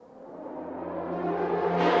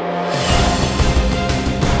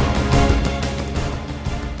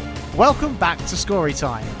Welcome back to Scory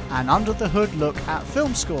Time, an under the hood look at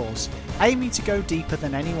film scores, aiming to go deeper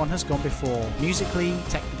than anyone has gone before, musically,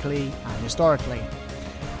 technically and historically.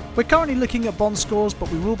 We're currently looking at Bond scores, but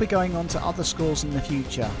we will be going on to other scores in the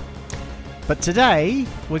future. But today,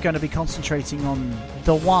 we're going to be concentrating on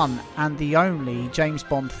the one and the only James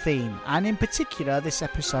Bond theme, and in particular, this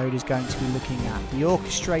episode is going to be looking at the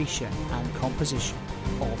orchestration and composition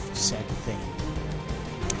of said theme.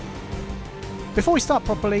 Before we start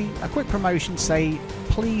properly, a quick promotion to say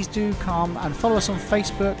please do come and follow us on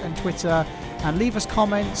Facebook and Twitter and leave us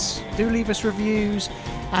comments, do leave us reviews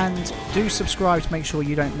and do subscribe to make sure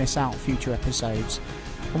you don't miss out future episodes.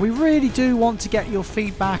 And we really do want to get your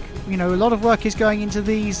feedback. You know, a lot of work is going into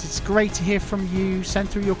these. It's great to hear from you, send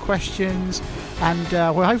through your questions,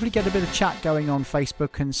 and we'll hopefully get a bit of chat going on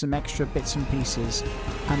Facebook and some extra bits and pieces.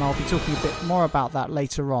 And I'll be talking a bit more about that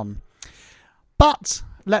later on. But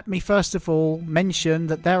let me first of all mention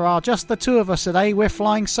that there are just the two of us today. We're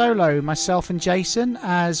flying solo, myself and Jason,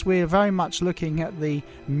 as we're very much looking at the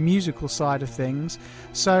musical side of things.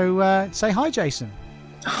 So say hi, Jason.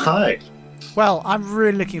 Hi. Well, I'm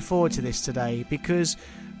really looking forward to this today because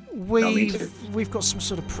we've got some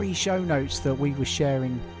sort of pre-show notes that we were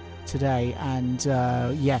sharing today, and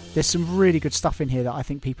there's some really good stuff in here that I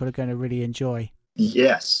think people are going to really enjoy.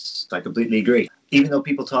 Yes, I completely agree. Even though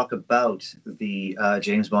people talk about the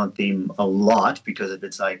James Bond theme a lot because of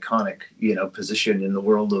its iconic, position in the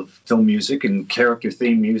world of film music and character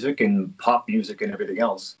theme music and pop music and everything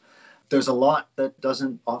else, there's a lot that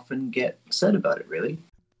doesn't often get said about it, really.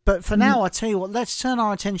 But for now, I tell you what, let's turn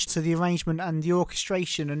our attention to the arrangement and the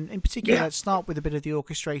orchestration, and in particular, let's start with a bit of the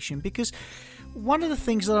orchestration, because one of the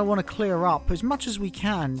things that I want to clear up as much as we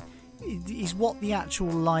can is what the actual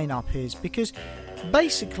lineup is, because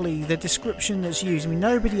basically the description that's used,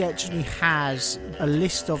 nobody actually has a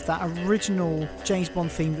list of that original James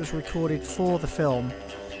Bond theme that was recorded for the film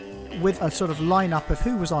with a sort of lineup of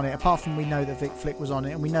who was on it, apart from we know that Vic Flick was on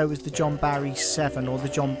it, and we know it was the John Barry 7 or the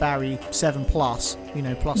John Barry 7 plus,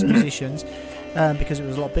 plus musicians, because it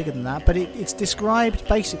was a lot bigger than that. But it's described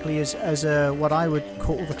basically as a what I would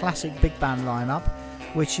call the classic big band lineup,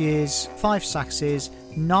 which is 5 saxes,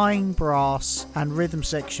 9 brass and rhythm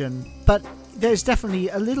section. But there's definitely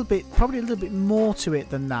probably a little bit more to it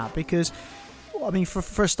than that, because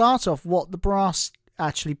for a start off, what the brass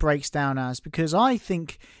actually breaks down as, because I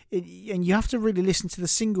think and you have to really listen to the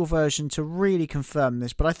single version to really confirm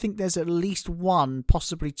this, but I think there's at least 1,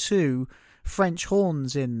 possibly 2 French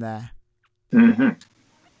horns in there,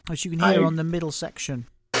 as you can hear on the middle section.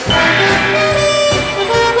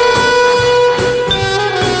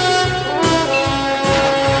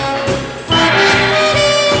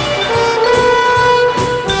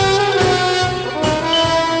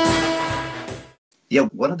 Yeah,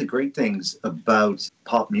 one of the great things about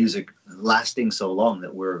pop music lasting so long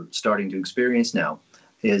that we're starting to experience now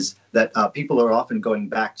is that people are often going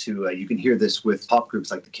back to, you can hear this with pop groups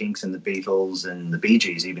like the Kinks and the Beatles and the Bee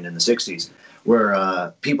Gees, even in the 60s,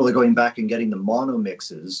 where people are going back and getting the mono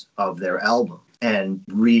mixes of their album and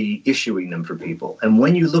reissuing them for people. And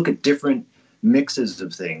when you look at different mixes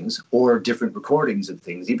of things or different recordings of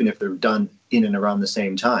things, even if they're done in and around the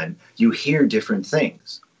same time, you hear different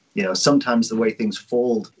things. Sometimes the way things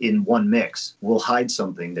fold in one mix will hide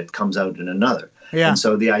something that comes out in another. Yeah. And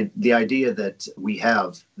so the idea that we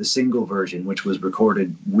have the single version, which was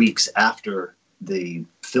recorded weeks after the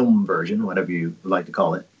film version, whatever you like to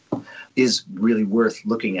call it, is really worth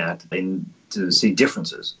looking at and to see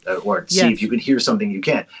differences or see if you can hear something you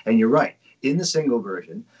can't. And you're right. In the single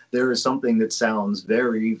version, there is something that sounds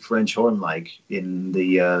very French horn-like in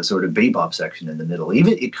the sort of bebop section in the middle.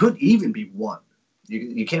 It could even be 1.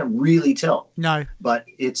 You can't really tell. No. But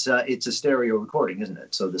it's a stereo recording, isn't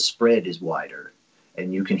it? So the spread is wider,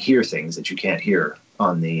 and you can hear things that you can't hear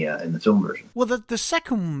on the in the film version. Well, the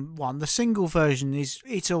second one, the single version,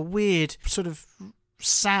 it's a weird sort of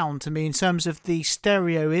sound to me in terms of the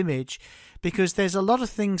stereo image, because there's a lot of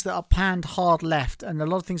things that are panned hard left and a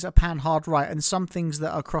lot of things that are panned hard right, and some things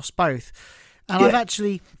that are across both. And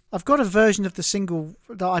I've got a version of the single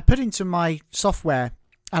that I put into my software,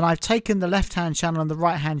 and I've taken the left-hand channel and the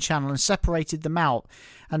right-hand channel and separated them out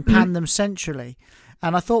and panned them centrally.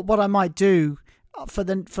 And I thought what I might do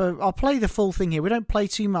I'll play the full thing here. We don't play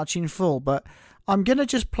too much in full, but I'm going to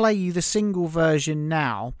just play you the single version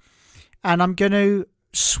now. And I'm going to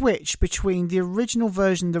switch between the original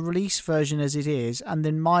version, the release version as it is, and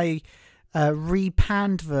then my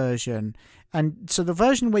repanned version. And so the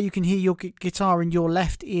version where you can hear your guitar in your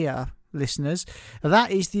left ear, listeners,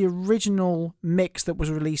 that is the original mix that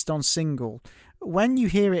was released on single. When you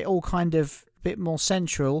hear it all kind of bit more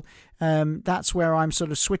central, that's where I'm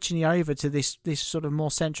sort of switching it over to this sort of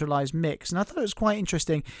more centralized mix. And I thought it was quite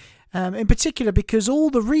interesting, in particular because all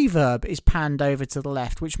the reverb is panned over to the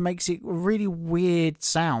left, which makes it a really weird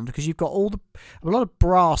sound, because you've got a lot of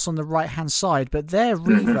brass on the right hand side, but their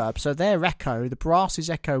reverb, so their echo, the brass's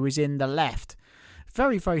echo, is in the left.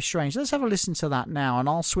 Very, very strange. Let's have a listen to that now, and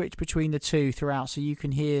I'll switch between the two throughout so you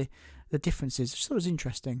can hear the differences. I just thought it was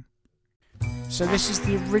interesting. So this is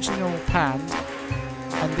the original pan,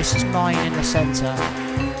 and this is mine in the centre.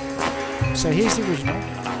 So here's the original.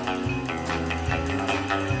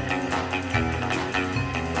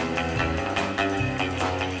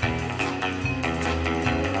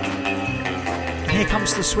 And here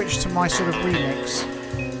comes the switch to my sort of remix.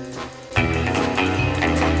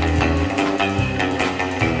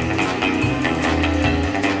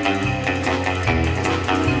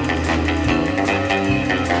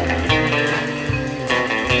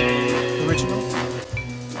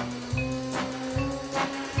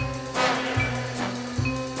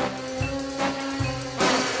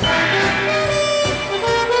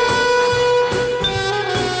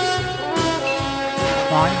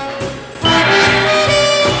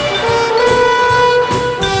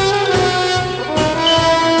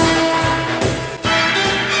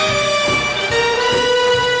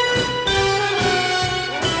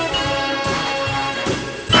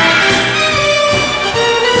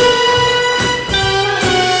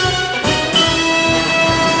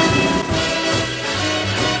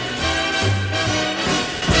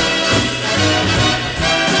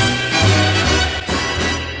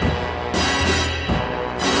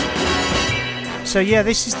 So yeah,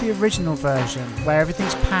 this is the original version, where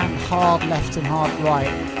everything's panned hard left and hard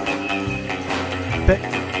right. But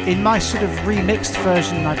in my sort of remixed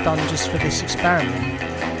version I've done just for this experiment,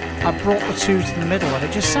 I brought the two to the middle, and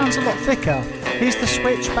it just sounds a lot thicker. Here's the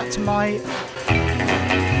switch back to my...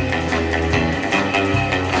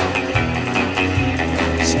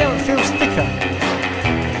 See how it feels thicker?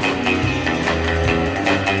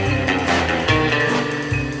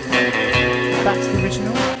 Back to the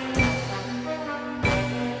original.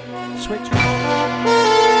 Switch.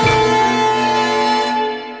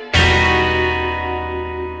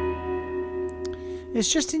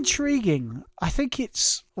 It's just intriguing. I think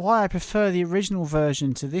it's why I prefer the original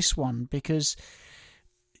version to this one, because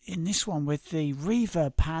in this one, with the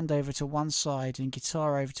reverb panned over to one side and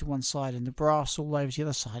guitar over to one side and the brass all over to the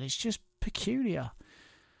other side, it's just peculiar.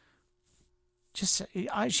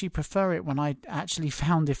 I actually prefer it when I actually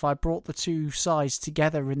found if I brought the two sides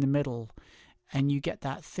together in the middle, and you get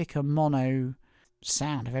that thicker mono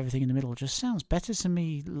sound of everything in the middle. It just sounds better to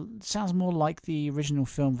me. It sounds more like the original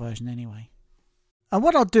film version anyway. And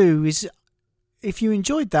what I'll do is, if you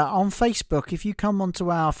enjoyed that on Facebook, if you come onto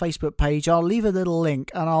our Facebook page, I'll leave a little link,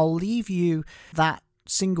 and I'll leave you that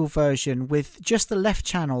single version with just the left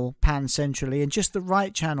channel pan centrally and just the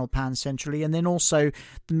right channel pan centrally, and then also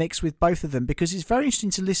the mix with both of them, because it's very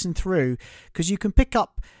interesting to listen through, because you can pick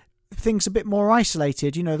up things a bit more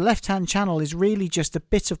isolated. You know, the left hand channel is really just a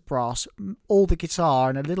bit of brass, all the guitar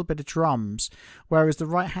and a little bit of drums, whereas the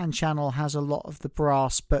right hand channel has a lot of the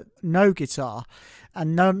brass but no guitar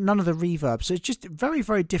and none of the reverb. So it's just a very,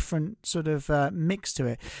 very different sort of mix to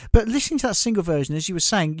it. But listening to that single version, as you were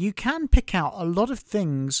saying, you can pick out a lot of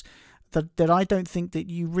things that I don't think that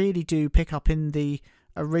you really do pick up in the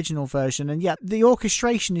original version. And yet the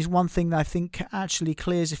orchestration is one thing that I think actually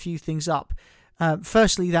clears a few things up.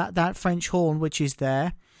 Firstly, that French horn, which is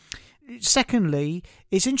there. Secondly,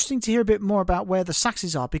 it's interesting to hear a bit more about where the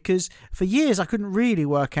saxes are, because for years I couldn't really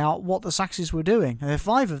work out what the saxes were doing. There are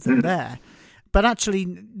 5 of them there. But actually,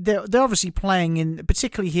 they're obviously playing in,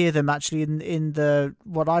 particularly hear them actually in the,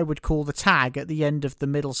 what I would call the tag at the end of the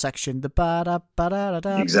middle section, the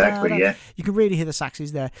ba-da-ba-da-da-da. Exactly, yeah. You can really hear the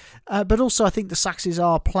saxes there. But also I think the saxes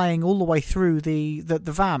are playing all the way through the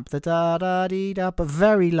vamp, the da-da-dee-da, but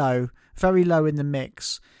very low in the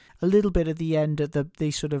mix. A little bit at the end at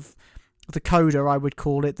the sort of the coda, I would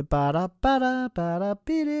call it, the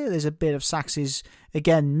ba-da-ba-da-ba-da-bee-da. There's a bit of saxes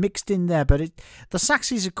again mixed in there, but the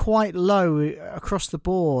saxes are quite low across the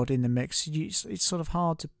board in the mix. It's sort of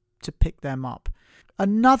hard to pick them up.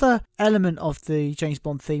 Another element of the James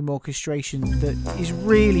Bond theme orchestration that is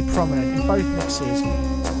really prominent in both mixes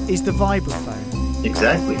is the vibraphone.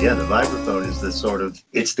 Exactly, yeah. The vibraphone is the sort of,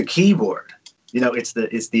 it's the keyboard. You know, it's the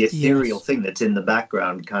ethereal thing that's in the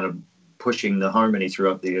background, kind of pushing the harmony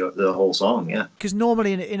throughout the whole song, yeah. Because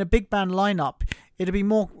normally in a big band lineup, it'd be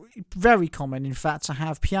very common, in fact, to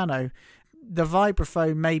have piano. The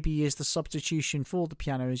vibraphone maybe is the substitution for the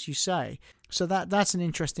piano, as you say. So that's an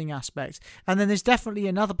interesting aspect. And then there's definitely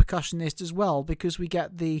another percussionist as well, because we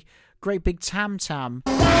get the great big tam tam.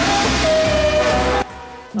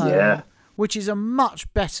 Yeah. Which is a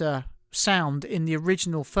much better sound in the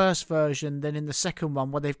original first version than in the second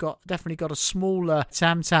one, where they've definitely got a smaller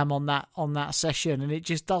tam tam on that session, and it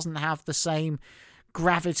just doesn't have the same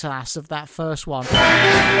gravitas of that first one.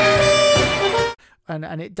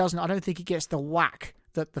 And it doesn't. I don't think it gets the whack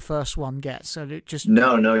that the first one gets. So it just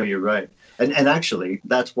no, you're right. And actually,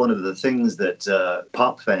 that's one of the things that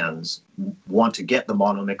pop fans want to get the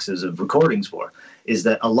mono mixes of recordings for, is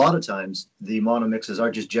that a lot of times the mono mixes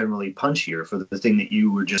are just generally punchier for the thing that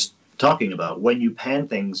you were just talking about. When you pan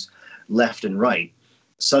things left and right,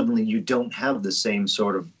 suddenly you don't have the same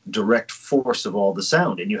sort of direct force of all the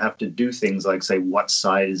sound, and you have to do things like say, what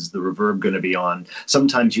side is the reverb going to be on?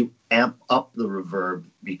 Sometimes you amp up the reverb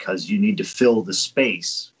because you need to fill the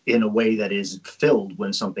space in a way that is filled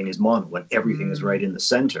when something is mono, when everything is right in the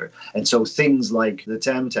center. And so things like the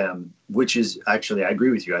tam tam, which is actually, I agree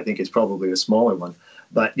with you, I think it's probably a smaller one,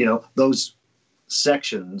 but those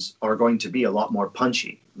sections are going to be a lot more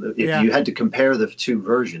punchy. If you had to compare the two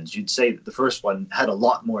versions, you'd say that the first one had a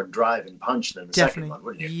lot more drive and punch than the second one,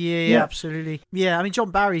 wouldn't you? Yeah, absolutely. Yeah, I mean,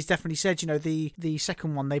 John Barry's definitely said, the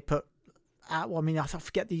second one they put out, well, I mean, I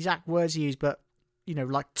forget the exact words he used, but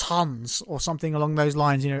like tons or something along those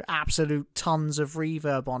lines, absolute tons of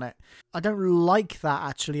reverb on it. I don't like that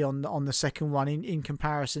actually on the second one in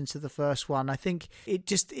comparison to the first one. I think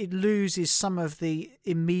it loses some of the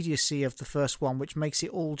immediacy of the first one, which makes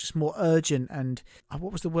it all just more urgent and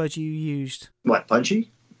what was the word you used? What,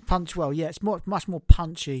 punchy? Well, yeah, it's much more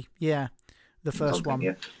punchy. Yeah, the first one.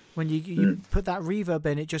 Yeah. When you put that reverb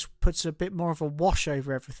in, it just puts a bit more of a wash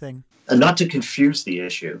over everything. And not to confuse the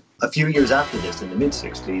issue, a few years after this, in the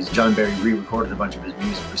mid-'60s, John Barry re-recorded a bunch of his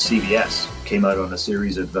music for CBS, came out on a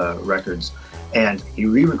series of records, and he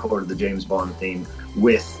re-recorded the James Bond theme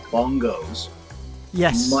with bongos.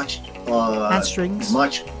 Yes. And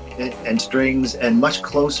strings. And much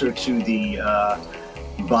closer to the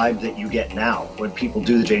vibe that you get now when people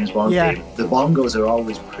do the James Bond theme. The bongos are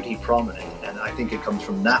always pretty prominent. I think it comes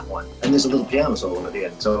from that one. And there's a little piano solo at the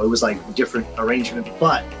end. So it was like different arrangement,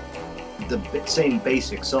 but the same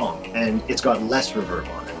basic song. And it's got less reverb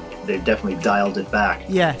on it. They've definitely dialed it back.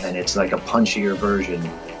 Yes. And it's like a punchier version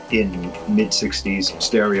in mid-'60s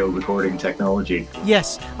stereo recording technology.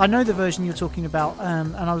 Yes, I know the version you're talking about,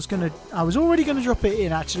 and I was already gonna drop it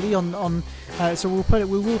in actually on so we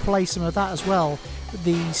will play some of that as well.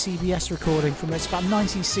 The CBS recording from it's about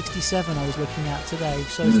 1967 I was looking at today,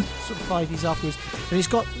 so sort of 5 years afterwards, and it's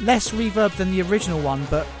got less reverb than the original one,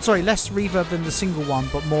 less reverb than the single one,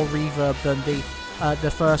 but more reverb than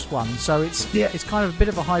the first one. So it's kind of a bit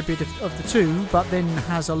of a hybrid of the two, but then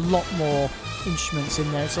has a lot more instruments in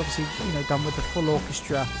there. It's obviously done with the full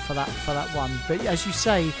orchestra for that one. But as you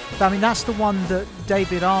say, I mean that's the one that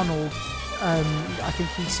David Arnold, I think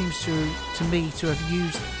he seems to me to have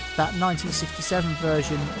used that 1967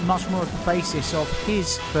 version much more at the basis of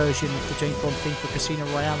his version of the James Bond theme for Casino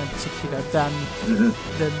Royale in particular than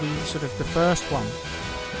the sort of the first one.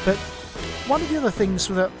 But one of the other things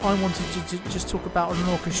that I wanted to just talk about on an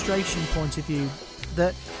orchestration point of view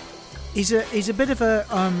that is a bit of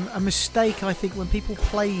a mistake, I think, when people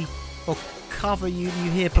play or cover, you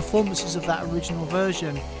hear performances of that original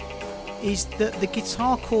version, is that the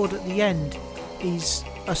guitar chord at the end is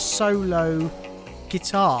a solo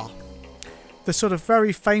guitar, the sort of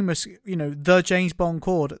very famous, the James Bond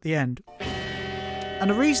chord at the end. And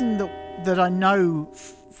the reason that I know,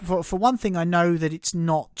 for one thing, I know that it's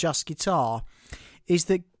not just guitar, is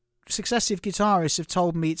that successive guitarists have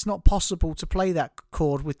told me it's not possible to play that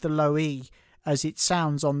chord with the low E as it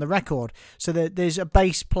sounds on the record. So there's a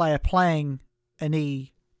bass player playing an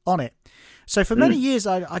E on it. So for many years,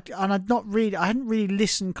 I hadn't really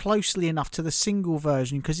listened closely enough to the single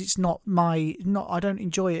version because it's I don't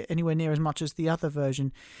enjoy it anywhere near as much as the other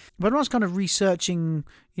version. When I was kind of researching,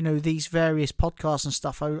 these various podcasts and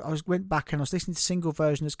stuff, I went back and I was listening to the single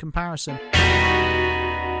version as comparison.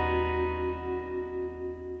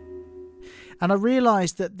 And I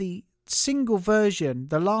realised that the single version,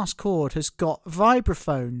 the last chord, has got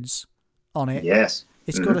vibraphones on it. Yes.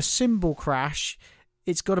 It's got a cymbal crash.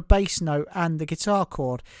 It's got a bass note and the guitar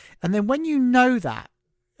chord. And then when you know that,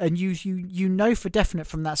 and you know for definite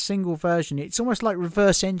from that single version, it's almost like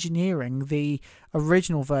reverse engineering the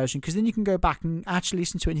original version, because then you can go back and actually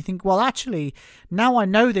listen to it and you think, well, actually, now I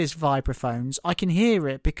know there's vibraphones, I can hear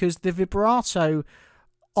it because the vibrato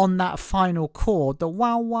on that final chord, the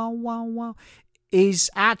wow, wow, wow, wow, is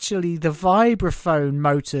actually the vibraphone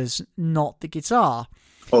motors, not the guitar.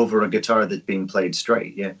 Over a guitar that's being played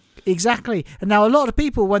straight, yeah. Exactly. And now a lot of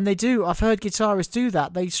people, when they do, I've heard guitarists do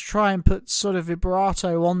that, they try and put sort of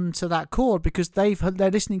vibrato onto that chord because they're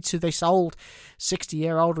listening to this old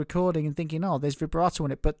 60-year-old recording and thinking, oh, there's vibrato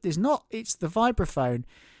in it. But there's not. It's the vibraphone.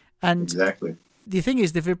 And exactly. The thing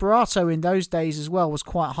is, the vibrato in those days as well was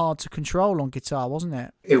quite hard to control on guitar, wasn't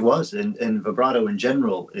it? It was. And vibrato in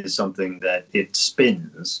general is something that it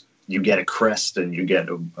spins. You get a crest and you get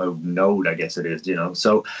a node, I guess it is,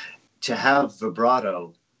 So to have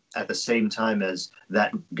vibrato at the same time as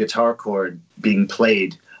that guitar chord being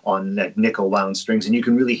played on that nickel wound strings, and you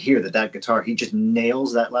can really hear that guitar, he just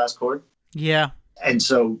nails that last chord. Yeah. And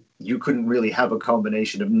so you couldn't really have a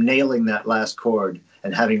combination of nailing that last chord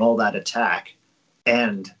and having all that attack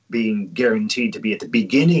and being guaranteed to be at the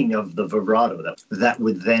beginning of the vibrato that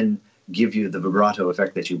would then give you the vibrato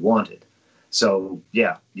effect that you wanted. So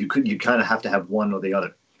yeah, you kind of have to have one or the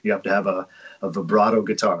other. You have to have a vibrato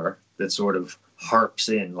guitar that sort of harps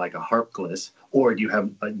in like a harp gliss, or you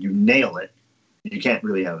nail it. You can't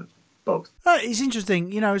really have both. It's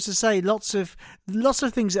interesting, as I say, lots of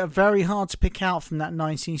things that are very hard to pick out from that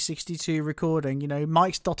 1962 recording.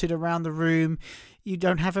 Mics dotted around the room. You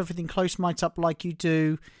don't have everything close mic'd up like you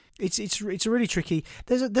do. It's really tricky.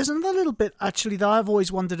 There's another little bit actually that I've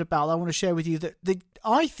always wondered about that I want to share with you that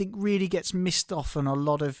I think really gets missed off on a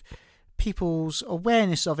lot of people's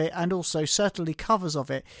awareness of it, and also certainly covers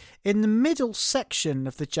of it. In the middle section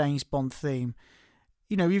of the James Bond theme,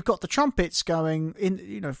 you've got the trumpets going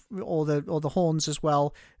in, or the horns as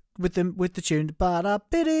well with the tune ba da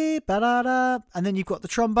biddy ba da da, and then you've got the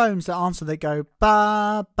trombones that answer. They go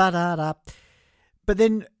ba ba da da, but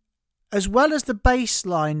then as well as the bass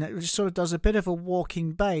line that sort of does a bit of a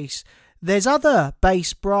walking bass, there's other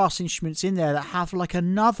bass brass instruments in there that have like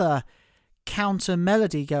another counter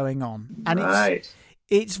melody going on, and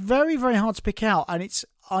it's very, very hard to pick out, and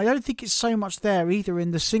I don't think it's so much there either in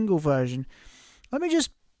the single version. Let me just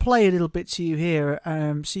play a little bit to you here,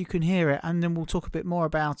 so you can hear it, and then we'll talk a bit more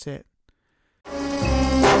about it.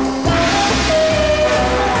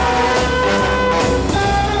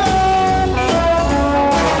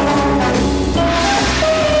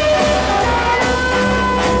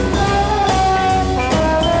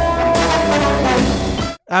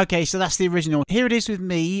 Okay, so that's the original. Here it is with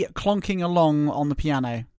me clonking along on the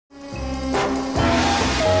piano.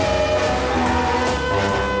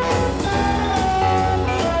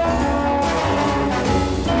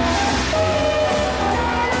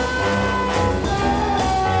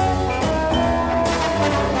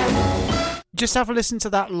 Just have a listen to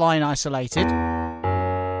that line isolated.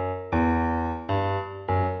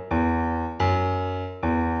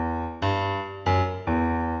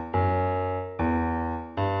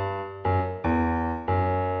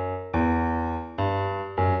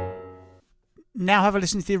 Now have a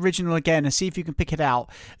listen to the original again and see if you can pick it out.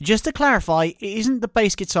 Just to clarify, it isn't the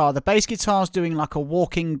bass guitar. The bass guitar's doing like a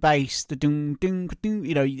walking bass, the ding ding ding.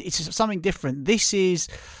 It's something different. This is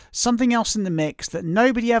something else in the mix that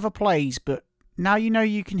nobody ever plays, but now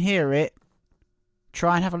you can hear it.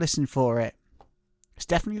 Try and have a listen for it. It's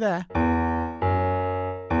definitely there.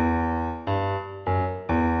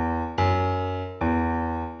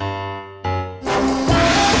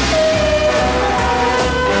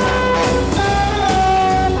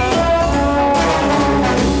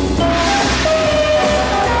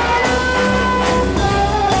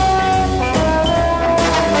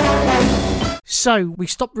 So we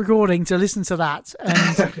stopped recording to listen to that,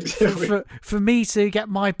 and for me to get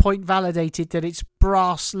my point validated that it's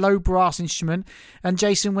low brass instrument, and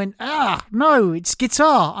Jason went, no, it's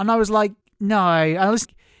guitar, and I was like, no,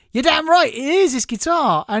 you're damn right, it is, it's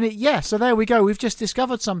guitar, and so there we go, we've just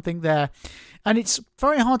discovered something there, and it's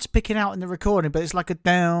very hard to pick it out in the recording, but it's like a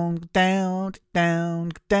down, down, down,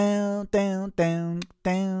 down, down, down,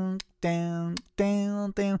 down, down,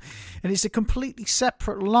 down, down, and it's a completely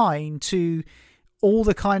separate line to all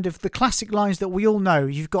the kind of the classic lines that we all know.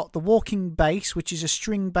 You've got the walking bass, which is a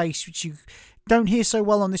string bass, which you don't hear so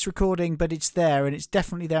well on this recording, but it's there, and it's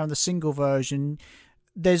definitely there on the single version.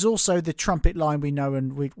 There's also the trumpet line we know,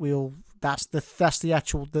 and that's the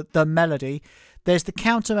actual the melody. There's the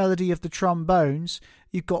counter melody of the trombones.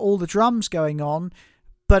 You've got all the drums going on,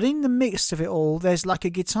 but in the midst of it all, there's like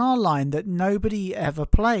a guitar line that nobody ever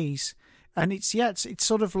plays, and it's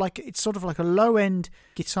sort of like a low end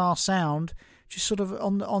guitar sound, just sort of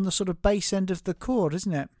on the sort of bass end of the chord,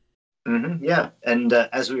 isn't it? Mm-hmm, yeah, and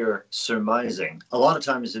as we were surmising, a lot of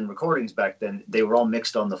times in recordings back then, they were all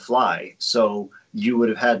mixed on the fly. So you would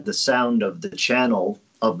have had the sound of the channel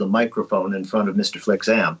of the microphone in front of Mr. Flick's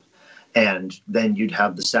amp, and then you'd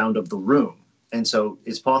have the sound of the room. And so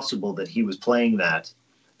it's possible that he was playing that,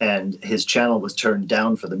 and his channel was turned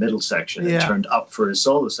down for the middle section and turned up for his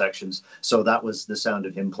solo sections. So that was the sound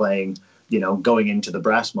of him playing, going into the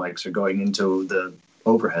brass mics or going into the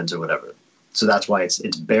overheads or whatever. So that's why it's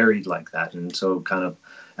buried like that, and so kind of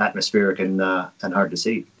atmospheric and hard to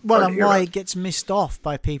see. Well, and why it gets missed off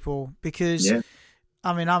by people, because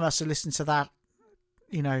I mean, I must have listened to that,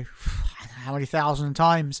 how many thousand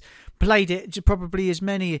times, played it probably as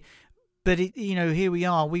many, but here we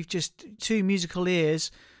are. We've just two musical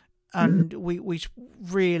ears, and we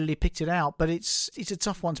really picked it out. But it's a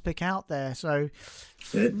tough one to pick out there. So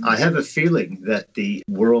I have a feeling that the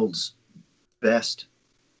world's best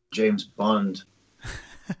James Bond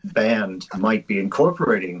band might be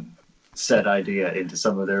incorporating said idea into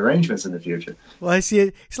some of their arrangements in the future. Well,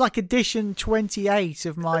 it's like edition 28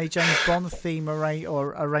 of my James Bond theme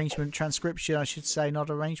arrangement transcription, I should say, not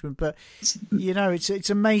arrangement. But it's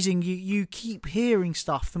amazing. You keep hearing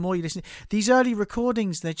stuff the more you listen. These early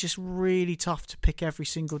recordings, they're just really tough to pick every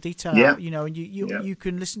single detail out. And you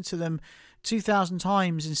can listen to them 2,000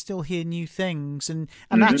 times and still hear new things, and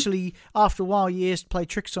actually after a while your ears play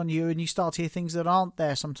tricks on you and you start to hear things that aren't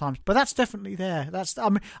there sometimes. But that's definitely there.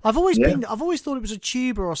 I've always thought it was a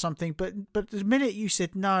tuba or something, but the minute you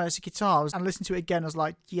said no, it's a guitar, and listened to it again, I was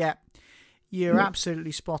like, you're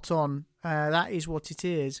absolutely spot on. That is what it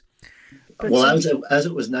is. But well, as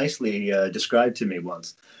it was nicely described to me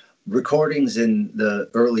once, recordings in the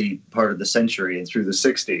early part of the century and through the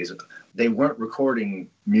 60s, they weren't recording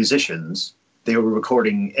musicians, they were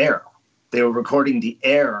recording air. They were recording the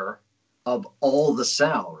air of all the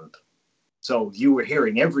sound. So you were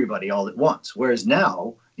hearing everybody all at once. Whereas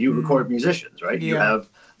now you record musicians, right? You have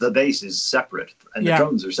the bass is separate, and the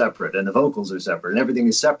drums are separate, and the vocals are separate, and everything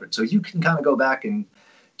is separate. So you can kind of go back and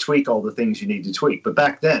tweak all the things you need to tweak. But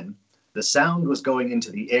back then, the sound was going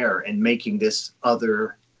into the air and making this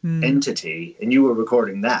other entity, and you were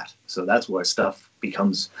recording that. So that's why stuff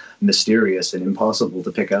becomes mysterious and impossible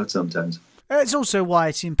to pick out sometimes. It's also why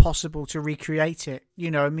it's impossible to recreate it.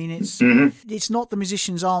 It's not the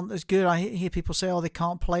musicians aren't as good. I hear people say, they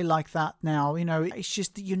can't play like that now. It's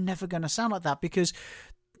just that you're never going to sound like that, because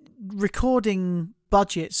recording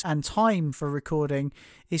budgets and time for recording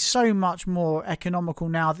is so much more economical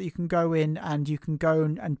now that you can go in and you can go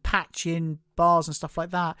and patch in bars and stuff like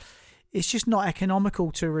that. It's just not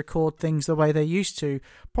economical to record things the way they used to.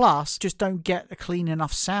 Plus, just don't get a clean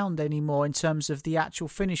enough sound anymore in terms of the actual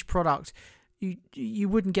finished product. You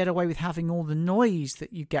wouldn't get away with having all the noise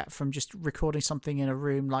that you get from just recording something in a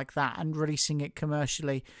room like that and releasing it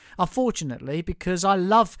commercially. Unfortunately, because I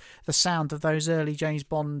love the sound of those early James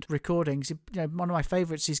Bond recordings. One of my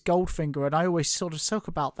favourites is Goldfinger, and I always sort of talk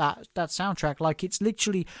about that soundtrack like it's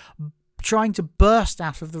literally trying to burst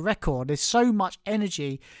out of the record. There's so much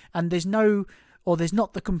energy, and there's not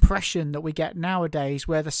the compression that we get nowadays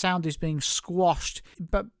where the sound is being squashed.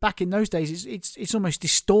 But back in those days, it's almost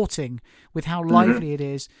distorting with how lively it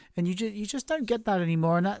is, and you just don't get that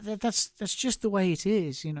anymore. And that's just the way it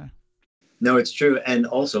is, No, it's true. And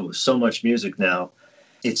also, so much music now,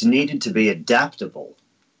 it's needed to be adaptable.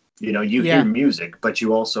 You hear music, but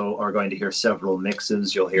you also are going to hear several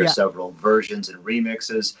mixes. You'll hear several versions and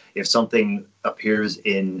remixes. If something appears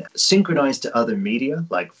in synchronized to other media,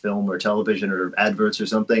 like film or television or adverts or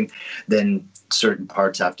something, then certain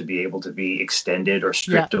parts have to be able to be extended or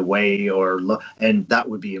stripped away, and that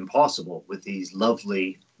would be impossible with these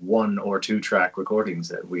lovely 1 or 2 track recordings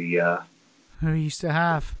that we used to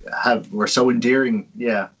have. Were so endearing,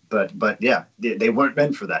 But they weren't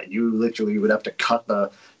meant for that. You literally would have to cut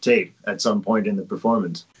the tape at some point in the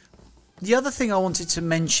performance. The other thing I wanted to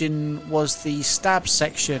mention was the stab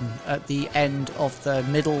section at the end of the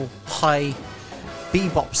middle high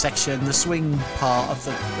bebop section, the swing part of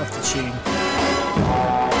the tune.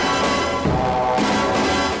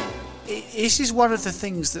 This is one of the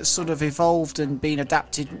things that's sort of evolved and been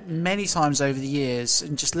adapted many times over the years,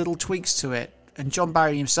 and just little tweaks to it. And John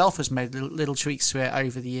Barry himself has made little tweaks to it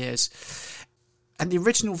over the years. And the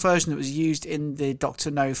original version that was used in the Dr.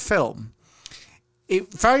 No film,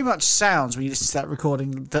 it very much sounds, when you listen to that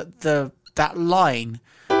recording, that that line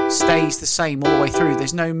stays the same all the way through.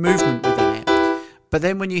 There's no movement within it. But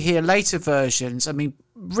then when you hear later versions, I mean,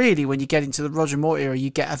 really, when you get into the Roger Moore era, you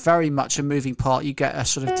get a very much a moving part. You get a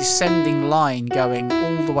sort of descending line going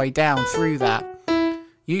all the way down through that,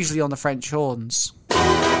 usually on the French horns.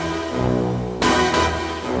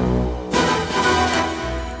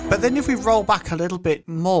 But then if we roll back a little bit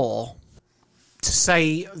more to,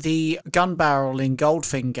 say, the gun barrel in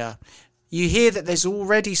Goldfinger, you hear that there's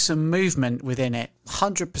already some movement within it,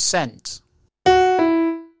 100%.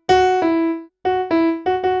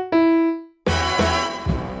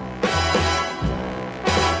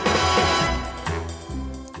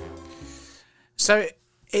 So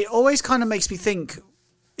it always kind of makes me think,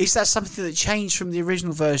 is that something that changed from the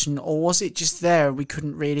original version, or was it just there and we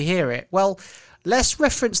couldn't really hear it? Well, let's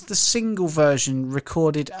reference the single version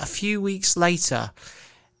recorded a few weeks later,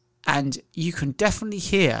 and you can definitely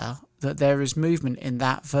hear that there is movement in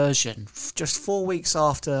that version, just 4 weeks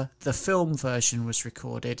after the film version was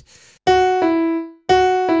recorded.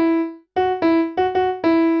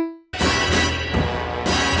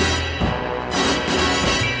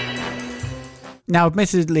 Now,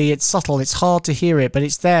 admittedly, it's subtle, it's hard to hear it, but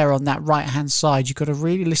it's there on that right-hand side. You've got to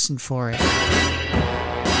really listen for it.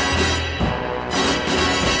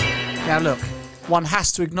 Now, look, one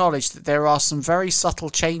has to acknowledge that there are some very subtle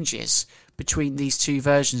changes between these two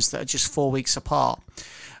versions that are just 4 weeks apart.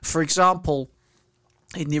 For example,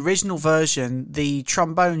 in the original version, the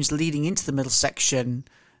trombones leading into the middle section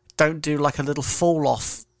don't do like a little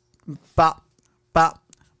fall-off, but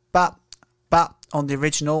on the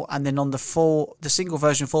original, and then on the single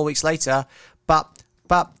version 4 weeks later, bow.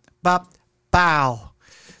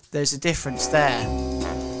 There's a difference there.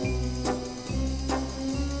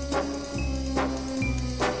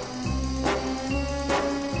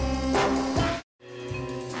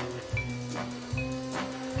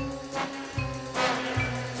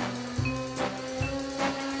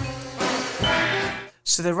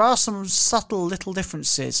 So there are some subtle little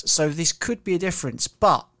differences, so this could be a difference,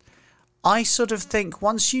 but I sort of think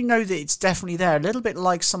once you know that it's definitely there, a little bit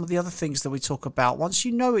like some of the other things that we talk about, once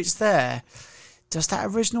you know it's there, does that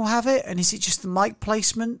original have it? And is it just the mic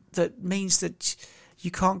placement that means that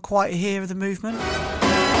you can't quite hear the movement?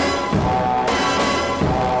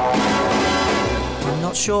 I'm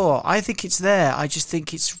not sure. I think it's there. I just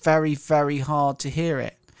think it's very, very hard to hear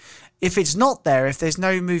it. If it's not there, if there's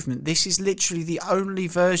no movement, this is literally the only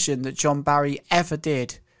version that John Barry ever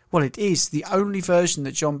did. Well, it is the only version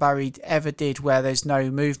that John Barry ever did where there's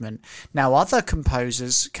no movement. Now, other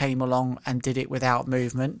composers came along and did it without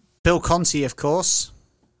movement. Bill Conti, of course.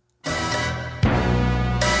 And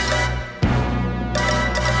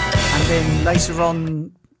then later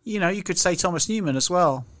on, you could say Thomas Newman as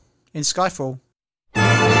well in Skyfall.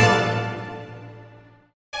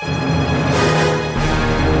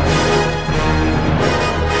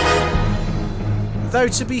 Though,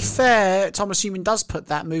 to be fair, Thomas Newman does put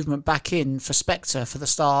that movement back in for Spectre for the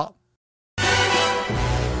start. But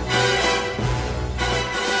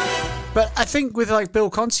I think with like Bill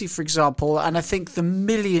Conti, for example, and I think the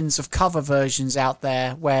millions of cover versions out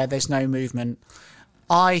there where there's no movement,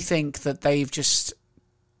 I think that they've just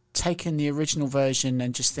taken the original version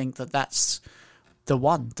and just think that that's the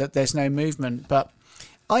one, that there's no movement. But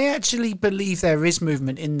I actually believe there is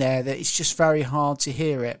movement in there, that it's just very hard to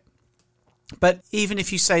hear it. But even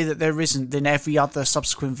if you say that there isn't, then every other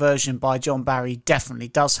subsequent version by John Barry definitely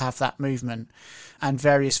does have that movement, and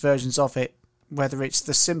various versions of it, whether it's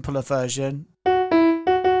the simpler version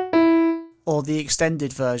or the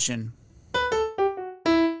extended version.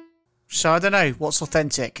 So I don't know what's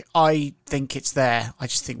authentic. I think it's there. I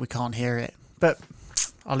just think we can't hear it. But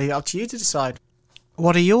I'll leave it up to you to decide.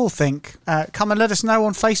 What do you all think? Come and let us know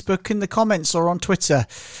on Facebook in the comments or on Twitter.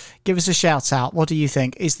 Give us a shout out. What do you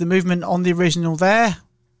think? Is the movement on the original there,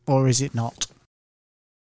 or is it not?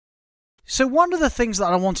 So one of the things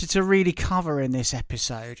that I wanted to really cover in this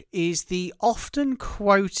episode is the often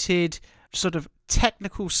quoted sort of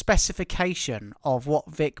technical specification of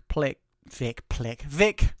what Vic Flick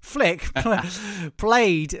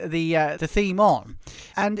played the theme on.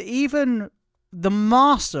 And even the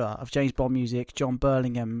master of James Bond music, John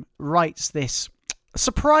Burlingham, writes this: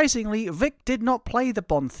 surprisingly, Vic did not play the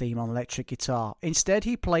Bond theme on electric guitar. Instead,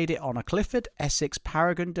 he played it on a Clifford Essex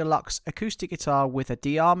Paragon Deluxe acoustic guitar with a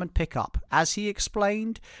de-armoured pickup. As he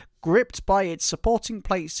explained, gripped by its supporting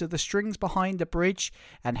plates to the strings behind the bridge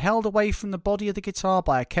and held away from the body of the guitar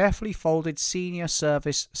by a carefully folded senior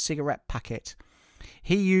service cigarette packet.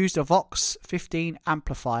 He used a Vox 15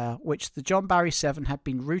 amplifier, which the John Barry 7 had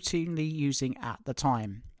been routinely using at the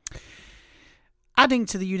time. Adding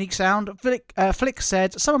to the unique sound, Flick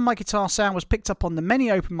said, some of my guitar sound was picked up on the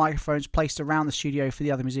many open microphones placed around the studio for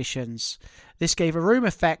the other musicians. This gave a room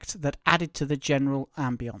effect that added to the general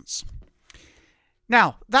ambience.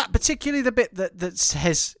 Now, that particularly the bit that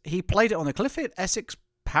says he played it on the Clifford Essex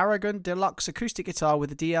Paragon Deluxe acoustic guitar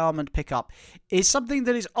with a de-armoured pickup is something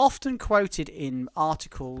that is often quoted in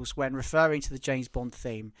articles when referring to the James Bond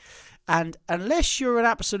theme. And unless you're an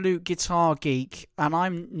absolute guitar geek, and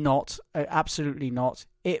I'm not, absolutely not,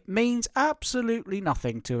 it means absolutely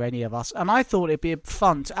nothing to any of us. And I thought it'd be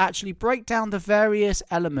fun to actually break down the various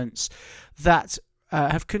elements that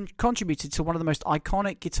have contributed to one of the most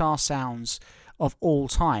iconic guitar sounds of all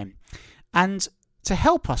time. And to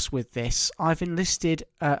help us with this, I've enlisted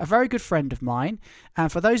a very good friend of mine.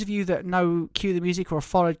 And for those of you that know Cue the Music or have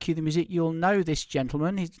followed Cue the Music, you'll know this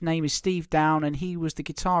gentleman. His name is Steve Down, and he was the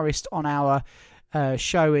guitarist on our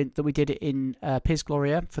show that we did in Piz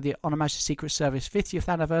Gloria for the On Her Majesty's Secret Service 50th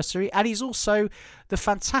anniversary. And he's also the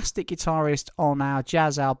fantastic guitarist on our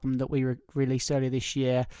jazz album that we released earlier this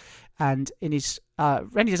year. And in his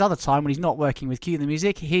other time, when he's not working with Cue the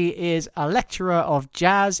Music, he is a lecturer of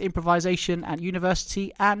jazz improvisation at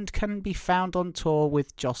university and can be found on tour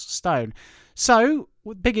with Joss Stone. So,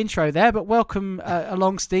 big intro there, but welcome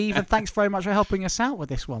along, Steve, and thanks very much for helping us out with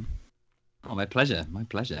this one. Oh, my pleasure. My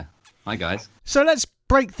pleasure. Hi, guys. So let's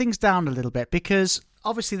break things down a little bit, because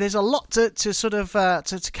obviously there's a lot to sort of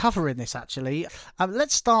to cover in this, actually.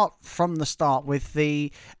 Let's start from the start with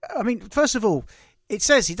first of all, it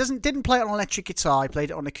says he didn't play it on electric guitar. He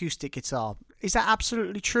played it on acoustic guitar. Is that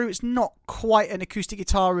absolutely true? It's not quite an acoustic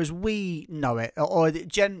guitar as we know it, or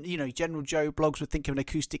General Joe Bloggs would think of an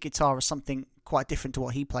acoustic guitar as something quite different to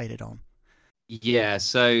what he played it on. Yeah.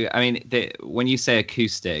 So when you say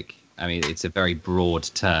acoustic, it's a very broad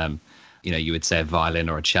term. You would say a violin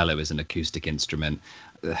or a cello is an acoustic instrument.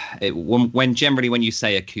 When you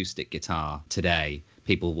say acoustic guitar today,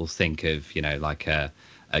 people will think of like a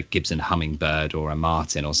Gibson Hummingbird or a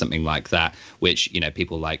Martin or something like that, which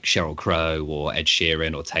people like Sheryl Crow or Ed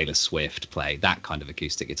Sheeran or Taylor Swift play, that kind of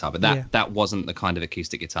acoustic guitar. But that wasn't the kind of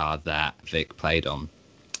acoustic guitar that Vic played on.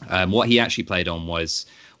 What he actually played on was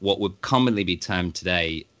what would commonly be termed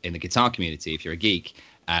today in the guitar community, if you're a geek,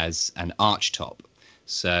 as an archtop.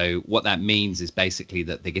 So what that means is basically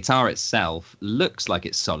that the guitar itself looks like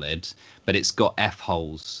it's solid, but it's got F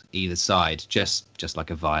holes either side, just like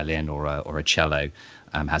a violin or a cello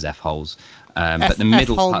has F holes. But the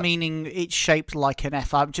middle F hole part, meaning it's shaped like an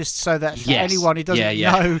F. Just so that for yes. anyone who doesn't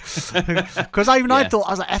know, because I thought I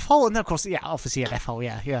was like F hole, and then of course obviously an F hole,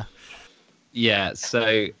 yeah.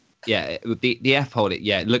 So the F hole,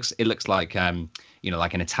 it looks like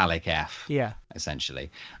like an italic F, essentially.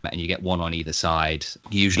 And you get one on either side,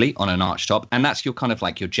 usually on an archtop. And that's your kind of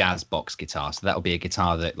like your jazz box guitar. So that would be a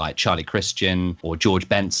guitar that like Charlie Christian or George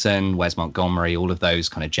Benson, Wes Montgomery, all of those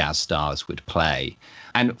kind of jazz stars would play.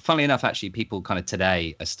 And funnily enough, actually, people kind of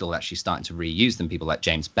today are still actually starting to reuse them. People like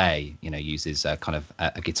James Bay, uses kind of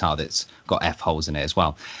a guitar that's got F holes in it as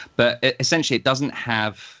well. But essentially, it doesn't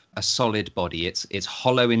have a solid body. It's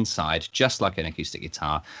hollow inside, just like an acoustic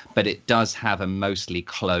guitar, but it does have a mostly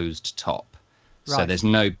closed top. Right. So there's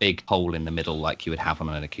no big hole in the middle like you would have on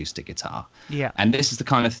an acoustic guitar. Yeah. And this is the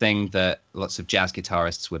kind of thing that lots of jazz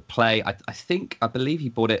guitarists would play. I believe he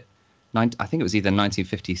bought it. I think it was either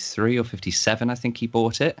 1953 or 57. I think he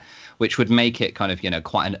bought it, which would make it kind of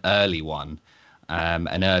quite an early one,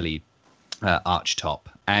 an early archtop.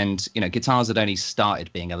 And guitars had only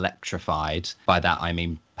started being electrified. By that I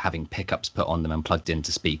mean having pickups put on them and plugged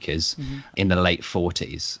into speakers in the late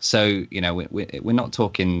 40s. So we're not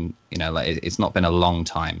talking like it's not been a long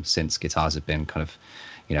time since guitars have been kind of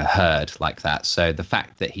heard like that. So the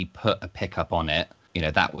fact that he put a pickup on it,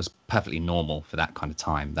 that was perfectly normal for that kind of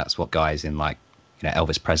time. That's what guys in like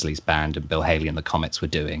Elvis Presley's band and Bill Haley and the Comets were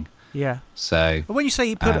doing. Yeah. So when you say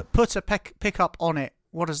he put a pickup on it,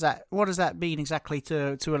 what does that mean exactly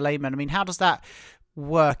to a layman? I mean, how does that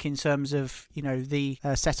work in terms of the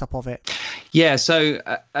setup of it? Yeah, so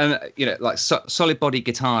like solid body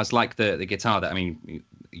guitars, like the guitar that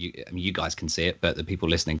you guys can see it, but the people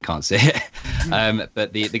listening can't see it.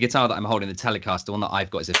 But the guitar that I'm holding, the Telecaster, the one that I've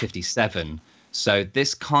got is a 57. So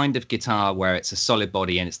this kind of guitar where it's a solid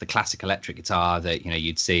body and it's the classic electric guitar that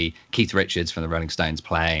you'd see Keith Richards from the Rolling Stones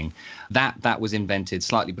playing, that was invented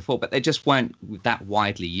slightly before, but they just weren't that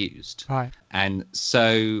widely used. Right. And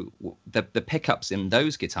so the pickups in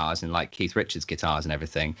those guitars, in like Keith Richards guitars and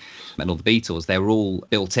everything, and all the Beatles, they were all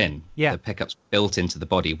built in. Yeah. The pickups built into the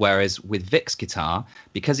body. Whereas with Vic's guitar,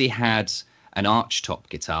 because he had an archtop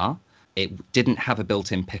guitar, it didn't have a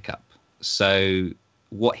built-in pickup. So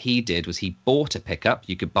what he did was he bought a pickup.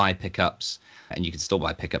 You could buy pickups, and you can still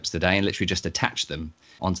buy pickups today, and literally just attach them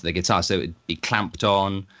onto the guitar. So it would be clamped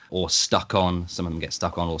on or stuck on. Some of them get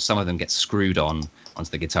stuck on, or some of them get screwed on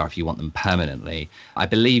onto the guitar if you want them permanently. I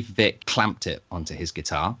believe Vic clamped it onto his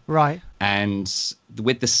guitar. Right. And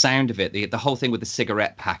with the sound of it, the whole thing with the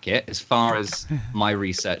cigarette packet, as far as my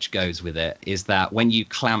research goes with it, is that when you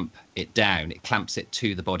clamp it down, it clamps it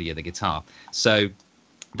to the body of the guitar. So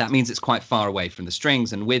that means it's quite far away from the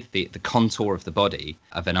strings, and with the contour of the body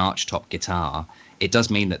of an archtop guitar, it does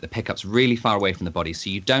mean that the pickup's really far away from the body, so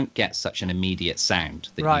you don't get such an immediate sound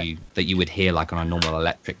that you would hear like on a normal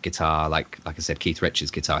electric guitar, like I said, Keith Richards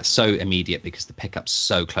guitar. It's so immediate because the pickup's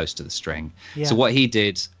so close to the string. Yeah. So what he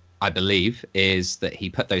did I believe, is that he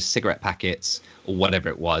put those cigarette packets or whatever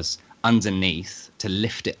it was underneath to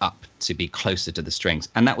lift it up to be closer to the strings.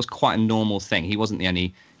 And that was quite a normal thing. He wasn't the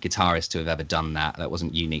only guitarist to have ever done that. That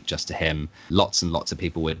wasn't unique just to him. Lots and lots of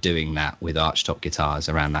people were doing that with archtop guitars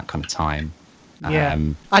around that kind of time. Yeah,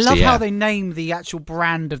 I love how they name the actual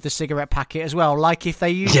brand of the cigarette packet as well. Like if they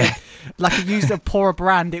used used a poorer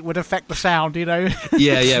brand, it would affect the sound, you know.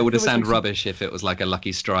 Yeah, it would have sounded rubbish if it was like a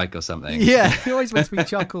Lucky Strike or something. Yeah, it always makes me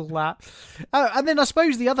chuckle that. And then I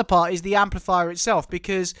suppose the other part is the amplifier itself,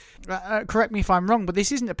 because correct me if I'm wrong, but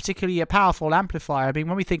this isn't a particularly powerful amplifier. I mean,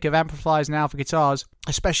 when we think of amplifiers now for guitars,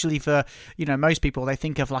 especially for, you know, most people, they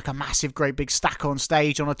think of like a massive, great big stack on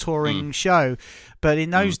stage on a touring show. But in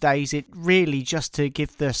those days, it really just to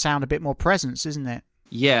give the sound a bit more presence, isn't it?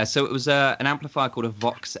 Yeah, so it was an amplifier called a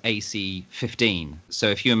Vox AC15. So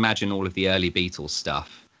if you imagine all of the early Beatles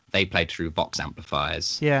stuff, they played through Vox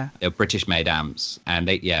amplifiers. Yeah. They were British-made amps. And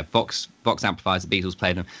Vox amplifiers, the Beatles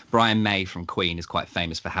played them. Brian May from Queen is quite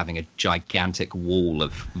famous for having a gigantic wall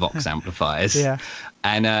of Vox amplifiers. Yeah.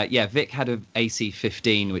 And Vic had an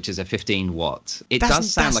AC15, which is a 15-watt. It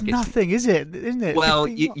does sound like it's nothing, isn't it? Well,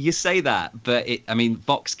 you say that, but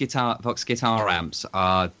Vox guitar amps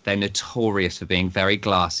they're notorious for being very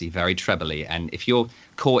glassy, very trebly, and if you're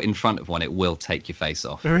caught in front of one, it will take your face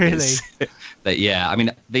off. Really?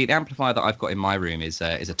 The amplifier that I've got in my room is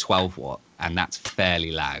a 12-watt, and that's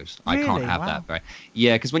fairly loud. Really? I can't have that very.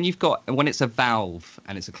 Yeah, because when it's a valve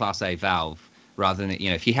and it's a Class A valve, rather than,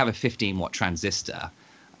 if you have a 15-watt transistor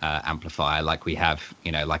amplifier like we have,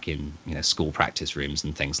 like in school practice rooms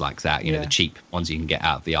and things like that, the cheap ones you can get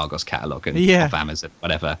out of the Argos catalogue and off Amazon,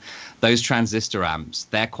 whatever. Those transistor amps,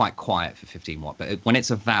 they're quite quiet for 15-watt, but when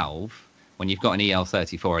it's a valve, when you've got an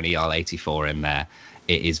EL34 and EL84 in there,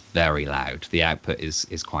 it is very loud. The output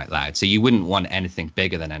is quite loud. So you wouldn't want anything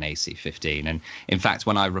bigger than an AC15. And in fact,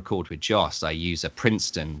 when I record with Joss, I use a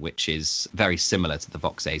Princeton, which is very similar to the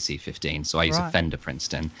Vox AC15. So I use a Fender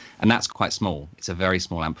Princeton, and that's quite small. It's a very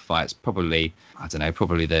small amplifier. It's probably,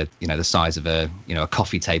 the size of a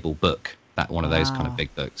coffee table book, that one of those kind of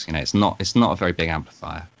big books. It's not a very big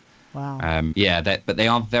amplifier. Wow. But they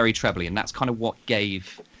are very trebly, and that's kind of what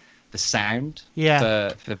gave the sound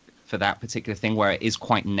for that particular thing, where it is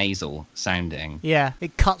quite nasal sounding. Yeah,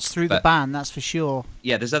 it cuts through the band, that's for sure.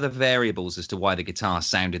 Yeah, there's other variables as to why the guitar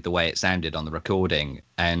sounded the way it sounded on the recording,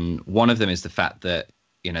 and one of them is the fact that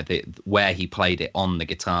where he played it on the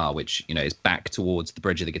guitar, which is back towards the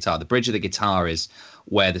bridge of the guitar. The bridge of the guitar is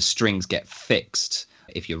where the strings get fixed.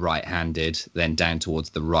 If you're right-handed, then down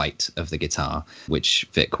towards the right of the guitar, which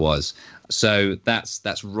Vic was. So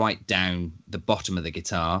that's right down the bottom of the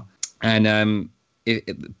guitar, and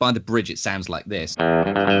by the bridge it sounds like this. So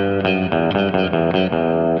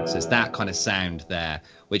it's that kind of sound there,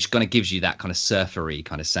 which kind of gives you that kind of surfery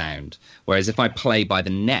kind of sound. Whereas if I play by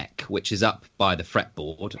the neck, which is up by the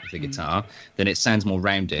fretboard of the guitar, then it sounds more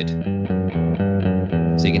rounded.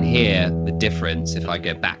 So you can hear the difference if I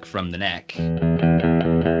go back from the neck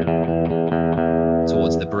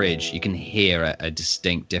towards the bridge. You can hear a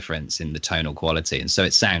distinct difference in the tonal quality, and so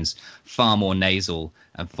it sounds far more nasal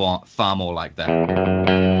and far more like that.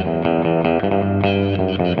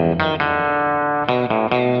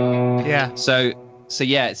 Yeah. So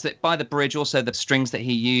it's that by the bridge. Also, the strings that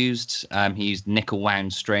he used nickel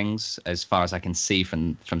wound strings, as far as I can see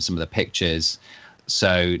from some of the pictures.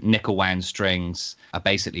 So nickel wound strings are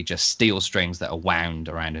basically just steel strings that are wound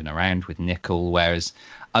around and around with nickel, whereas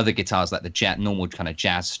other guitars like the normal kind of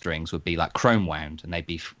jazz strings would be like chrome wound, and they'd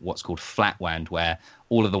be what's called flat wound, where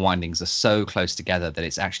all of the windings are so close together that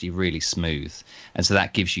it's actually really smooth, and so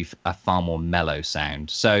that gives you a far more mellow sound.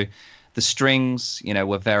 So the strings,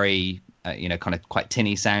 were very kind of quite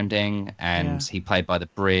tinny sounding, and he played by the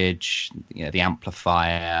bridge, the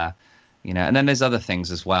amplifier. And then there's other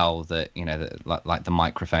things as well that, like the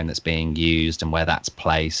microphone that's being used and where that's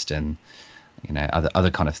placed, and,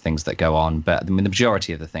 other kind of things that go on. But the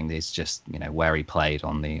majority of the thing is just, where he played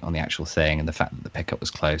on the actual thing, and the fact that the pickup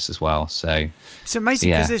was close as well. So it's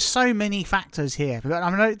amazing because there's so many factors here.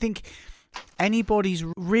 I don't think anybody's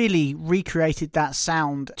really recreated that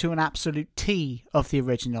sound to an absolute T of the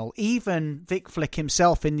original. Even Vic Flick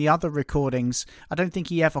himself in the other recordings, I don't think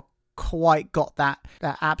he ever quite got that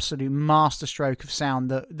absolute masterstroke of sound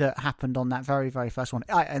that happened on that very, very first one.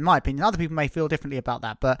 In my opinion, other people may feel differently about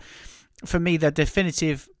that, but for me, the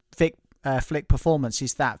definitive Vic Flick performance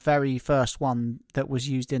is that very first one that was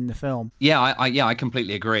used in the film. I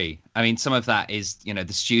completely agree. I mean, some of that is the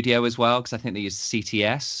studio as well, because I think they used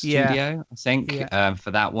CTS studio, I think,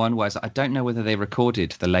 for that one. Whereas I don't know whether they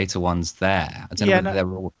recorded the later ones there. I don't know whether they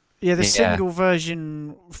were all. Yeah, the single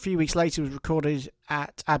version a few weeks later was recorded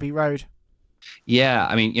at Abbey Road. Yeah,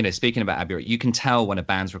 I mean, speaking about Abbey Road, you can tell when a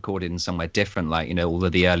band's recorded in somewhere different. Like, all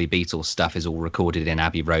of the early Beatles stuff is all recorded in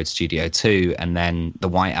Abbey Road Studio 2, and then the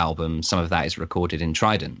White Album, some of that is recorded in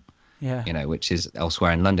Trident. Yeah. Which is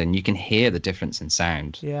elsewhere in London. You can hear the difference in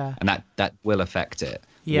sound. Yeah. And that will affect it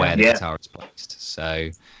where the guitar is placed. So.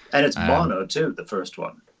 And it's mono too, the first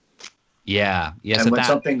one. Yeah. Yeah. And so when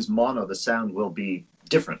something's mono, the sound will be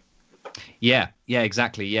different. Yeah. Yeah.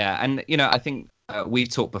 Exactly. Yeah. And I think we've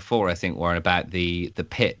talked before. I think, Warren, about the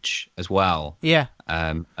pitch as well. Yeah.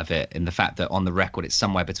 Of it, and the fact that on the record it's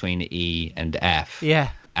somewhere between E and F. Yeah.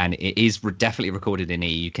 And it is definitely recorded in E.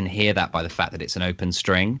 You can hear that by the fact that it's an open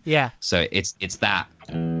string. Yeah. So it's that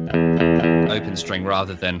open string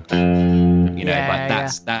rather than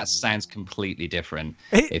that sounds completely different.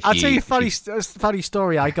 I'll tell you a funny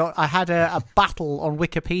story. I had a battle on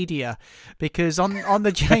Wikipedia because on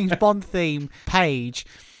the James Bond theme page,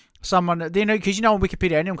 someone, because on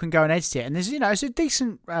Wikipedia anyone can go and edit it, and there's it's a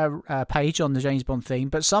decent page on the James Bond theme,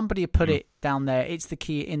 but somebody had put it down there. It's the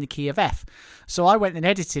key in the key of F, so I went and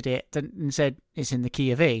edited it and said it's in the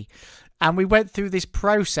key of E, and we went through this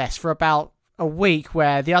process for about a week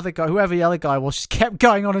where the other guy, whoever the other guy was, just kept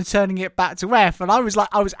going on and turning it back to F, and I was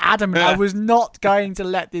adamant I was not going to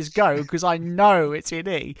let this go because I know it's in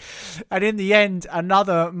E. And in the end,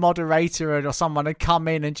 another moderator or someone had come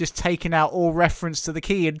in and just taken out all reference to the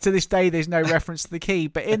key, and to this day there's no reference to the key,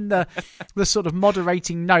 but in the sort of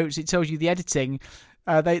moderating notes it tells you the editing,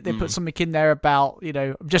 they put something in there about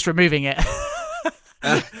I'm just removing it.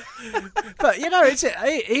 But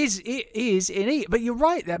it is in E. But you're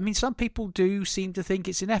right. I mean, some people do seem to think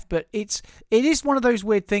it's in F, but it is one of those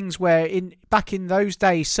weird things where back in those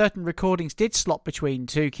days, certain recordings did slot between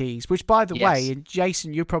two keys. Which, by the way, and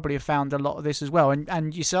Jason, you probably have found a lot of this as well,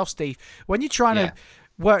 and yourself, Steve, when you're trying to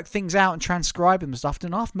work things out and transcribe them and stuff,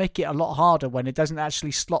 then I make it a lot harder when it doesn't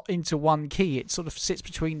actually slot into one key. It sort of sits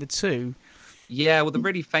between the two. Yeah, well, the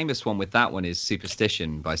really famous one with that one is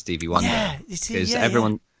Superstition by Stevie Wonder. Yeah, because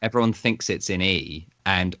everyone thinks it's in E,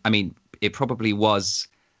 and I mean, it probably was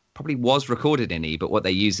recorded in E, but what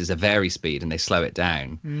they use is a vari-speed and they slow it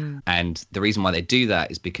down. And the reason why they do that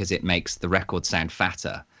is because it makes the record sound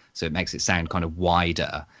fatter. So it makes it sound kind of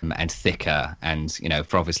wider and thicker, and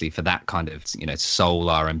for that kind of soul,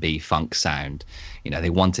 R&B, funk sound, they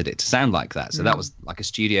wanted it to sound like that. So that was like a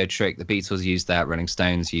studio trick. The Beatles used that, Rolling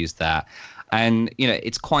Stones used that, and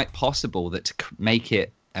it's quite possible that to make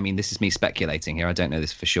it, I mean, this is me speculating here, I don't know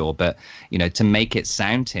this for sure, but to make it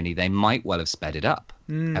sound tinny, they might well have sped it up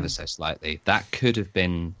ever so slightly. That could have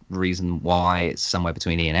been the reason why it's somewhere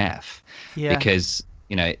between E and F, because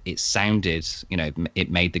it sounded,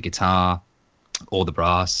 it made the guitar or the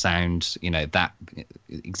brass sound, that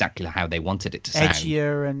exactly how they wanted it to sound.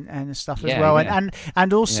 Edgier and stuff as well. Yeah.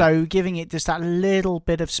 And also giving it just that little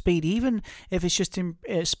bit of speed, even if it's just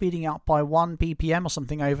speeding up by 1 BPM or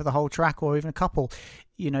something over the whole track, or even a couple.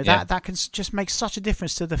 That can just make such a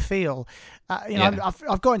difference to the feel.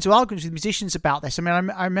 I've got into arguments with musicians about this. I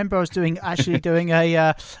mean, I remember I was doing a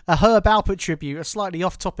Herb Alpert tribute, a slightly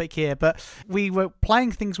off topic here, but we were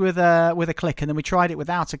playing things with a click, and then we tried it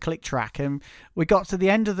without a click track, and we got to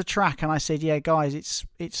the end of the track, and I said, "Yeah, guys, it's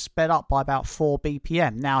sped up by about 4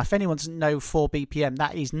 BPM." Now, if anyone doesn't know 4 BPM,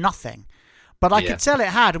 that is nothing. But I could tell it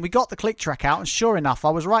had, and we got the click track out, and sure enough,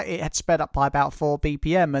 I was right. It had sped up by about 4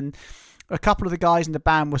 BPM, and a couple of the guys in the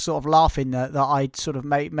band were sort of laughing that I'd sort of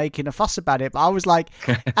making a fuss about it. But I was like,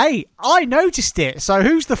 hey, I noticed it. So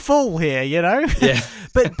who's the fool here, Yeah.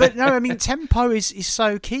 But no, I mean, tempo is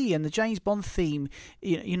so key. And the James Bond theme,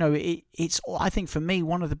 it's, I think for me,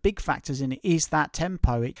 one of the big factors in it is that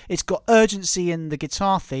tempo. It's got urgency in the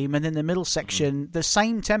guitar theme. And then the middle section, the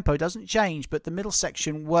same tempo doesn't change, but the middle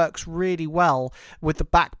section works really well with the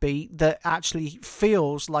backbeat that actually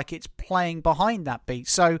feels like it's playing behind that beat.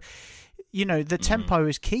 So, the tempo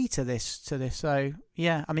is key to this. So,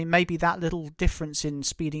 yeah, I mean, maybe that little difference in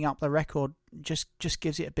speeding up the record just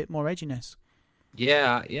gives it a bit more edginess.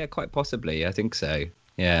 Yeah, quite possibly. I think so.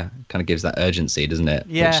 Yeah, kind of gives that urgency, doesn't it?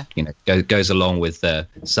 Yeah. Which, goes along with the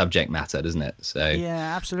subject matter, doesn't it? So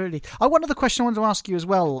yeah, absolutely. One other question I wanted to ask you as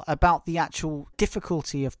well about the actual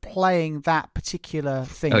difficulty of playing that particular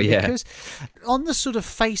thing. Oh, yeah. Because on the sort of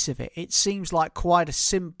face of it, it seems like quite a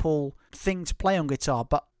simple thing to play on guitar,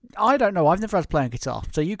 but I don't know. I've never had to play on guitar,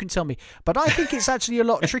 so you can tell me. But I think it's actually a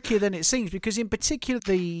lot trickier than it seems, because in particular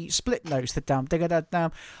the split notes, the down, digga, da,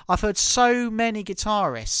 down. I've heard so many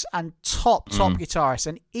guitarists and top guitarists,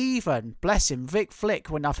 and even, bless him, Vic Flick,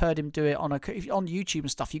 when I've heard him do it on YouTube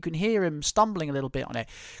and stuff, you can hear him stumbling a little bit on it,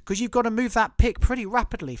 because you've got to move that pick pretty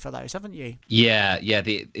rapidly for those, haven't you? Yeah.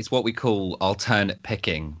 It's what we call alternate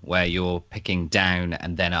picking, where you're picking down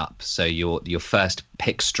and then up. So your first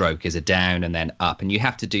pick stroke is a down and then up, and you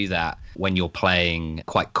have to do that when you're playing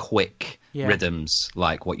quite quick rhythms,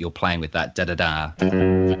 like what you're playing with that da da da,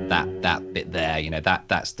 that bit there.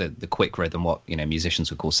 That's the quick rhythm, what musicians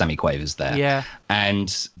would call semiquavers there. Yeah.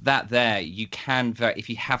 And that there, you can if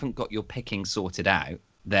you haven't got your picking sorted out,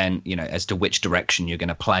 then as to which direction you're going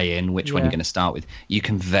to play in, which one you're going to start with, you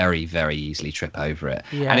can very, very easily trip over it.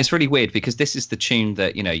 And it's really weird, because this is the tune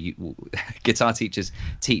that guitar teachers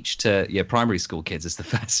teach to your primary school kids as the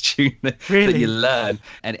first tune that you learn,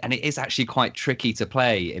 and it is actually quite tricky to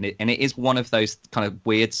play, and it is one of those kind of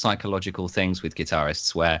weird psychological things with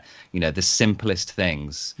guitarists where the simplest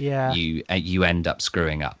things you end up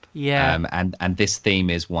screwing up. And this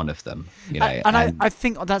theme is one of them. I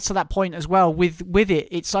think that's to that point as well with it.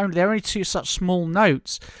 They're only two such small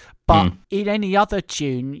notes, but in any other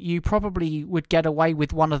tune you probably would get away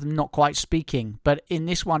with one of them not quite speaking. But in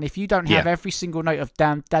this one, if you don't have every single note of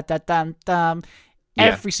dam da da dam dam,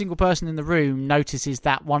 every single person in the room notices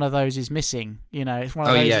that one of those is missing. It's one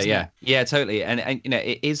of those. Yeah, totally. And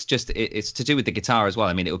it is just it's to do with the guitar as well.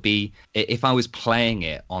 I mean, it would be, if I was playing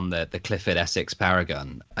it on the Clifford Essex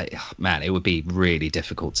Paragon, it would be really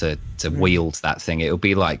difficult to wield that thing. It would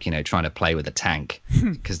be like trying to play with a tank,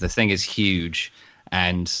 because the thing is huge,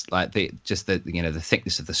 and like the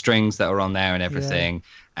thickness of the strings that are on there and everything,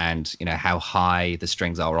 and how high the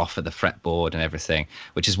strings are off of the fretboard and everything,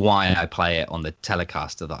 which is why I play it on the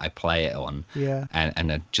Telecaster that I play it on,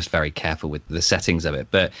 and are just very careful with the settings of it.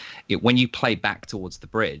 But when you play back towards the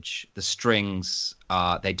bridge, the strings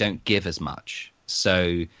they don't give as much,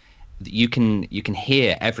 so you can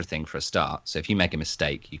hear everything for a start. So if you make a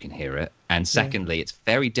mistake, you can hear it, and secondly, it's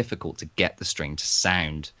very difficult to get the string to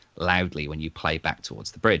sound loudly when you play back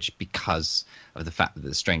towards the bridge, because of the fact that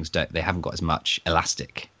the strings they haven't got as much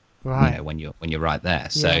elastic when you're right there.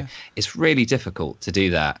 So it's really difficult to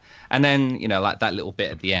do that. And then like that little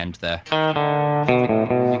bit at the end there,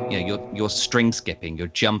 you're string skipping, you're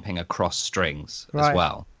jumping across strings as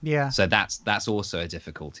well. So that's also a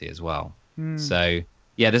difficulty as well. So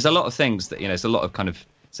there's a lot of things that it's a lot of kind of,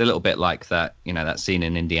 it's a little bit like that, that scene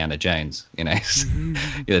in Indiana Jones,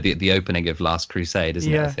 the opening of Last Crusade,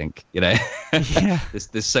 isn't it? I think,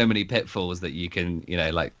 there's so many pitfalls that you can,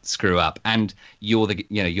 like screw up, and you're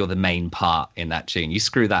the main part in that tune. You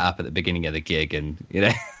screw that up at the beginning of the gig, and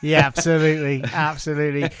Yeah, absolutely.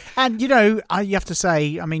 And you have to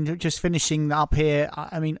say, I mean, just finishing up here,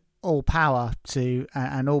 I mean, all power to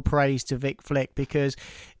and all praise to Vic Flick, because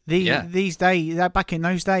these days, back in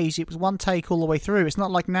those days, it was one take all the way through. It's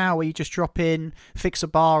not like now where you just drop in, fix a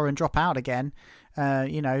bar, and drop out again.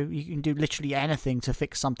 You can do literally anything to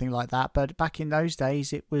fix something like that. But back in those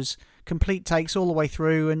days, it was complete takes all the way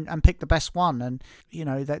through and pick the best one. And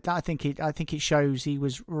that I think it shows he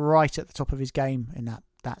was right at the top of his game in that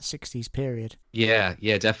 60s period. Yeah,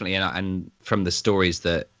 definitely. And from the stories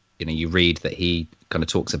that you read that he kind of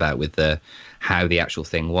talks about with how the actual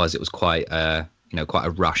thing was, it was quite quite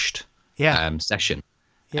a rushed session.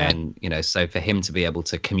 And so for him to be able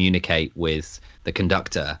to communicate with the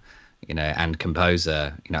conductor and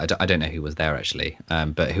composer, I don't know who was there actually,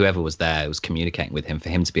 but whoever was there was communicating with him, for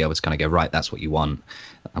him to be able to kind of go, right, that's what you want,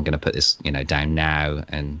 I'm going to put this down now,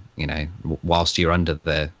 and whilst you're under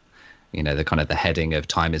the the kind of the heading of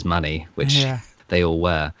time is money, which they all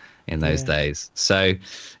were in those days. So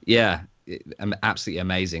absolutely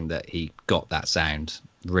amazing that he got that sound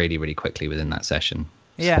really, really quickly within that session.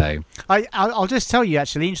 So, I'll just tell you,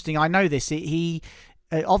 actually, interesting, I know this, he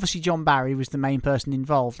obviously John Barry was the main person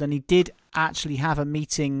involved, and he did actually have a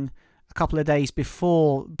meeting a couple of days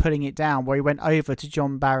before putting it down, where he went over to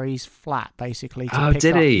John Barry's flat, basically.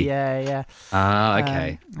 Did he? Yeah.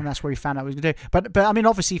 Okay. And that's where he found out what he was going to do. But I mean,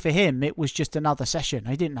 obviously for him, it was just another session.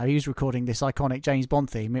 He didn't know he was recording this iconic James Bond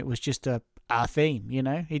theme. It was just a theme,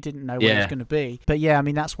 He didn't know what it was going to be. But I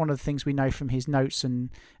mean, that's one of the things we know from his notes and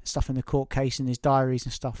stuff in the court case and his diaries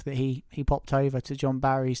and stuff, that he popped over to John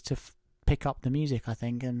Barry's to pick up the music, I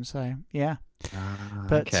think. And so,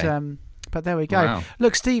 But there we go. Wow.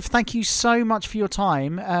 Look, Steve, thank you so much for your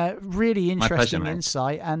time. Really interesting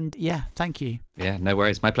insight. And thank you. Yeah, no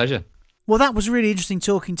worries. My pleasure. Well, that was really interesting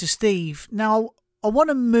talking to Steve. Now, I want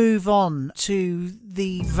to move on to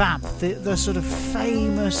the vamp, the sort of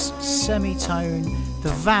famous semitone,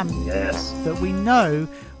 the vamp that we know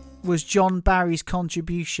was John Barry's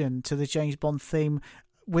contribution to the James Bond theme,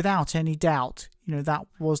 without any doubt. That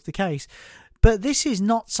was the case. But this is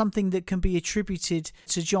not something that can be attributed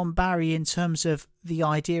to John Barry in terms of the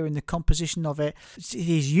idea and the composition of it.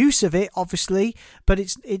 His use of it, obviously, but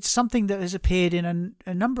it's something that has appeared in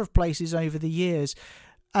a number of places over the years.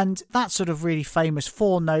 And that sort of really famous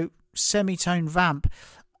 4-note semitone vamp.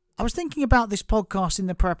 I was thinking about this podcast in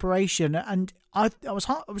the preparation, and I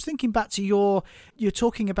was thinking back to you're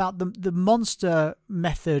talking about the monster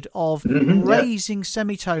method of raising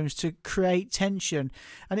semitones to create tension,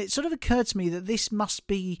 and it sort of occurred to me that this must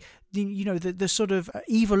be the sort of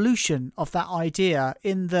evolution of that idea,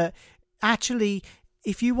 in that actually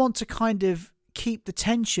if you want to kind of keep the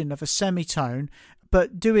tension of a semitone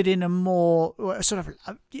but do it in a more sort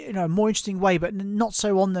of more interesting way, but not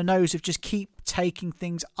so on the nose of just keep taking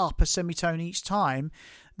things up a semitone each time,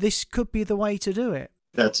 this could be the way to do it.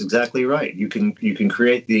 That's exactly right. You can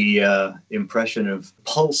create the impression of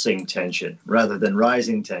pulsing tension rather than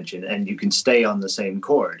rising tension, and you can stay on the same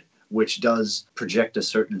chord, which does project a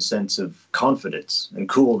certain sense of confidence and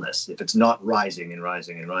coolness. If it's not rising and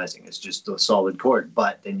rising and rising, it's just a solid chord,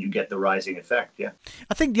 but then you get the rising effect, yeah.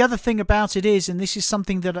 I think the other thing about it is, and this is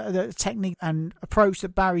something that a technique and approach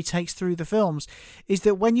that Barry takes through the films, is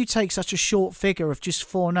that when you take such a short figure of just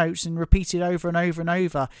 4 notes and repeat it over and over and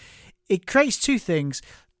over, it creates two things.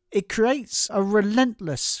 It creates a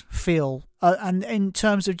relentless feel, and in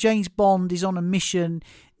terms of James Bond is on a mission,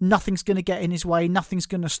 nothing's going to get in his way, nothing's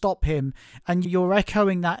going to stop him, and you're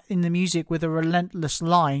echoing that in the music with a relentless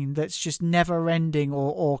line that's just never ending,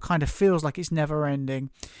 or kind of feels like it's never ending.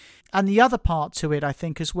 And the other part to it, I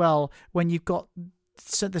think, as well, when you've got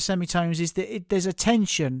the semitones, is that there's a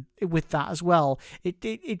tension with that as well.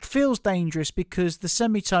 It feels dangerous because the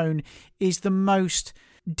semitone is the most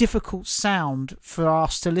difficult sound for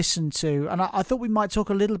us to listen to, and I thought we might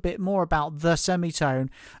talk a little bit more about the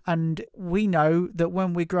semitone. And we know that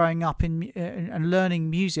when we're growing up and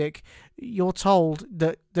learning music, you're told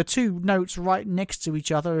that the 2 notes right next to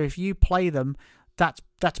each other, if you play them, that's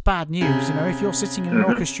bad news. If you're sitting in an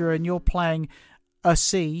orchestra and you're playing a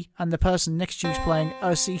C and the person next to you is playing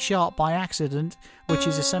a C sharp by accident, which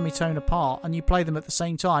is a semitone apart, and you play them at the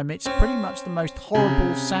same time, it's pretty much the most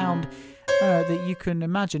horrible sound that you can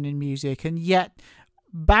imagine in music. And yet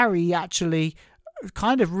Barry actually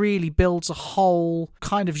kind of really builds a whole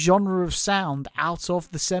kind of genre of sound out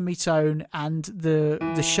of the semitone and the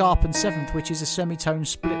sharpened 7th, which is a semitone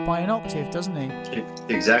split by an octave, doesn't he?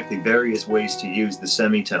 Exactly. Various ways to use the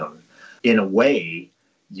semitone. In a way,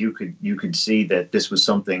 you could see that this was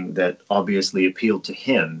something that obviously appealed to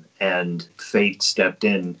him, and fate stepped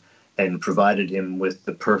in and provided him with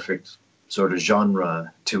the perfect sort of genre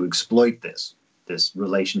to exploit this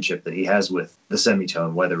relationship that he has with the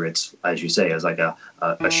semitone, whether it's, as you say, as like a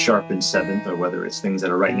sharpened 7th, or whether it's things that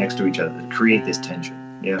are right next to each other that create this tension.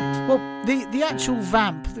 Yeah. Well, the actual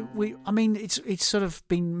vamp, it's sort of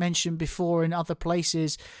been mentioned before in other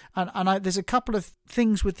places, and there's a couple of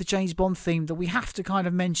things with the James Bond theme that we have to kind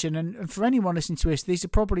of mention, and for anyone listening to us, these are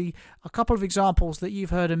probably a couple of examples that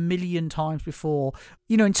you've heard a million times before.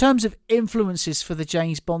 In terms of influences for the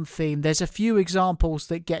James Bond theme, there's a few examples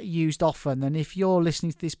that get used often, and if you're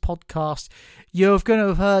listening to this podcast, you're going to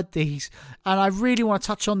have heard these, and I really want to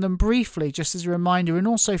touch on them briefly, just as a reminder, and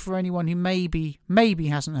also for anyone who maybe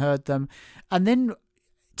hasn't heard them. And then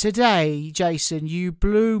today, Jason, you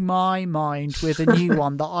blew my mind with a new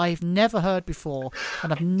one that I've never heard before,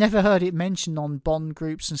 and I've never heard it mentioned on Bond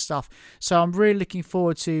groups and stuff. So I'm really looking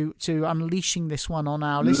forward to unleashing this one on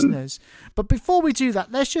our listeners. But before we do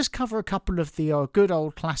that, let's just cover a couple of the good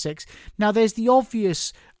old classics. Now, there's the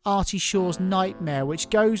obvious Artie Shaw's Nightmare, which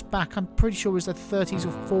goes back, I'm pretty sure it was the 30s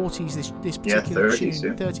or 40s, this particular 30s,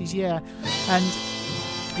 tune. 30s, yeah. And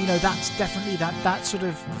that's definitely that sort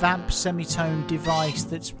of vamp semitone device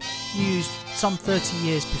that's used some 30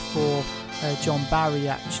 years before John Barry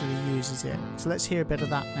actually uses it. So let's hear a bit of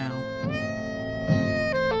that now.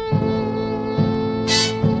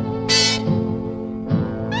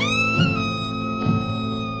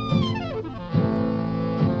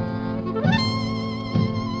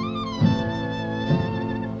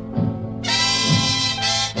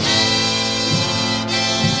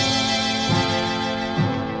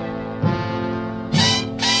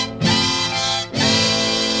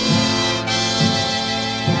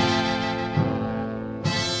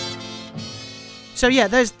 So yeah,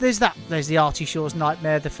 there's that. There's the Artie Shaw's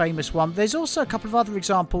Nightmare, the famous one. There's also a couple of other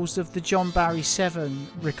examples of the John Barry 7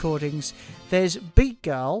 recordings. There's Beat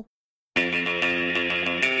Girl.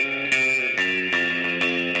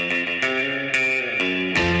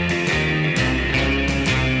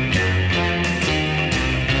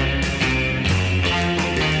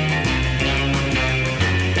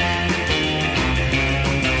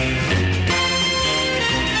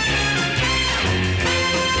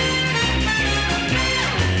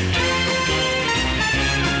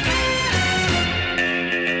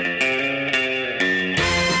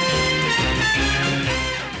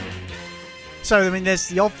 So, I mean, there's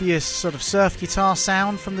the obvious sort of surf guitar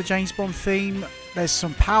sound from the James Bond theme. There's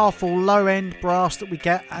some powerful low-end brass that we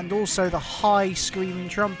get, and also the high screaming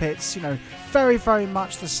trumpets. You know, very, very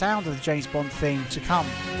much the sound of the James Bond theme to come.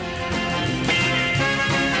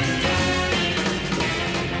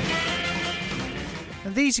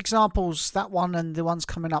 And these examples, that one and the ones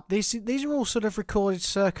coming up, these are all sort of recorded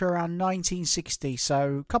circa around 1960,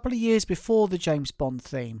 so a couple of years before the James Bond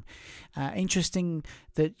theme. Interesting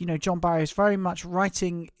that, you know, John Barry is very much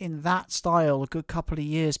writing in that style a good couple of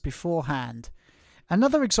years beforehand.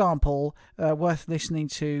 Another example worth listening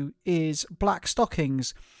to is Black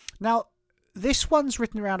Stockings. Now, this one's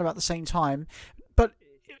written around about the same time, but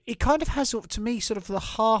it kind of has, to me, sort of the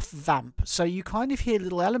half vamp. So you kind of hear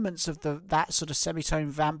little elements of that sort of semitone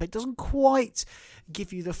vamp. It doesn't quite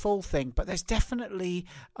give you the full thing, but there's definitely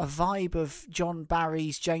a vibe of John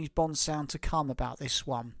Barry's James Bond sound to come about this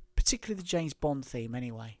one, particularly the James Bond theme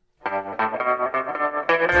anyway.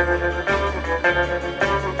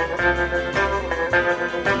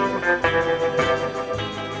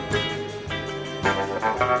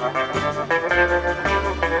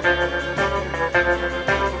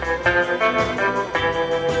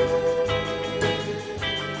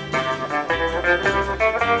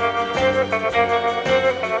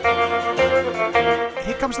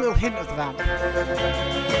 Here comes a little hint of the vamp.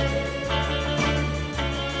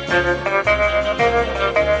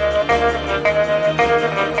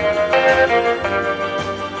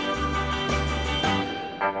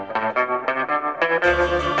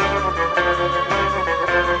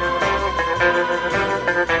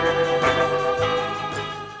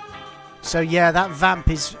 So yeah, that vamp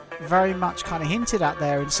is very much kind of hinted at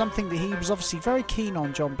there, and something that he was obviously very keen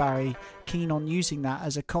on, John Barry, keen on using that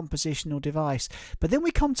as a compositional device. But then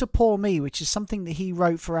we come to Poor Me, which is something that he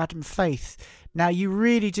wrote for Adam Faith. Now you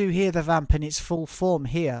really do hear the vamp in its full form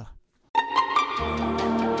here.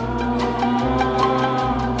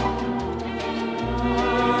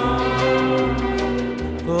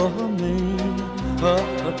 Poor me, poor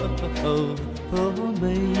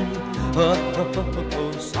me,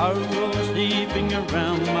 sorrow's heaving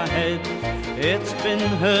around my head. It's been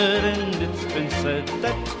heard and it's been said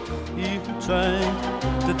that you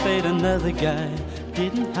tried to date another guy.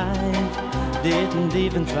 Didn't hide, didn't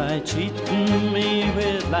even try, cheating me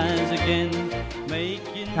with lies again.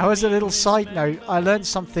 Now, as a little side note, I learned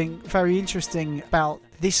something very interesting about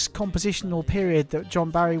this compositional period that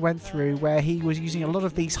John Barry went through, where he was using a lot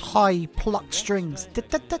of these high plucked strings,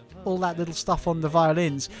 all that little stuff on the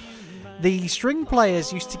violins. The string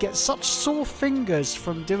players used to get such sore fingers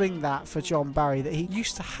from doing that for John Barry that he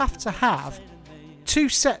used to have two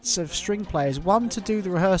sets of string players, one to do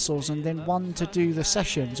the rehearsals and then one to do the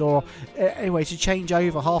sessions, or anyway to change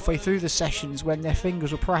over halfway through the sessions when their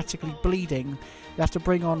fingers were practically bleeding. They have to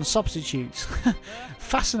bring on substitutes.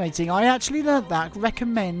 Fascinating. I actually learnt that.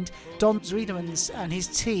 Recommend Don Zuidermans and his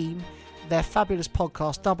team, their fabulous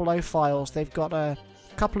podcast 00 Files. They've got a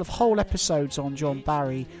couple of whole episodes on John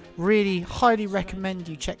Barry. Really highly recommend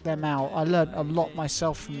you check them out. I learnt a lot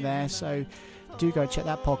myself from there, so do go check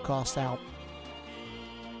that podcast out.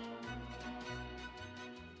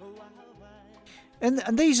 And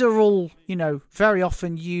these are all, you know, very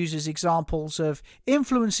often used as examples of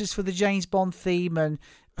influences for the James Bond theme. And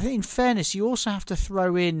in fairness, you also have to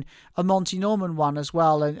throw in a Monty Norman one as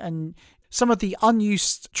well. And some of the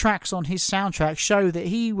unused tracks on his soundtrack show that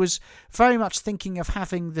he was very much thinking of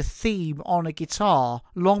having the theme on a guitar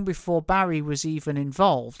long before Barry was even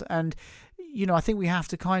involved. And, you know, I think we have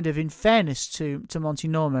to kind of, in fairness to Monty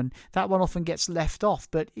Norman, that one often gets left off,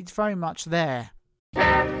 but it's very much there.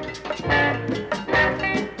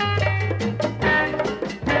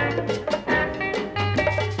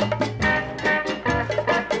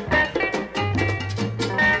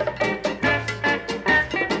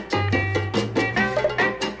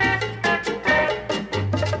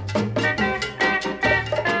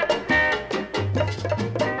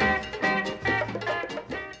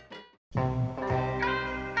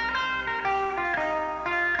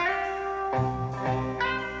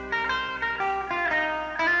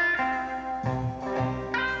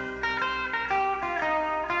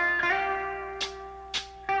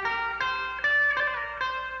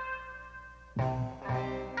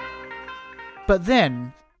 But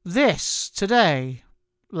then, this, today,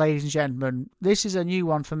 ladies and gentlemen, this is a new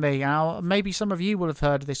one for me. Now, maybe some of you will have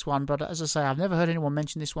heard of this one, but as I say, I've never heard anyone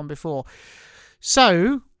mention this one before.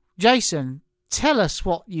 So, Jason, Tell us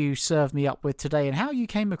what you served me up with today and how you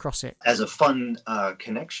came across it. As a fun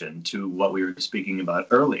connection to what we were speaking about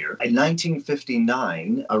earlier, in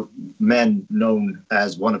 1959, a man known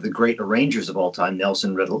as one of the great arrangers of all time,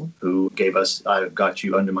 Nelson Riddle, who gave us I've Got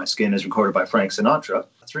You Under My Skin, as recorded by Frank Sinatra,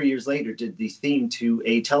 3 years later did the theme to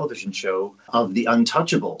a television show of The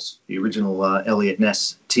Untouchables, the original Elliot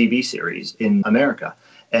Ness TV series in America.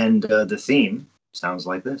 And the theme sounds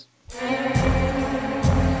like this.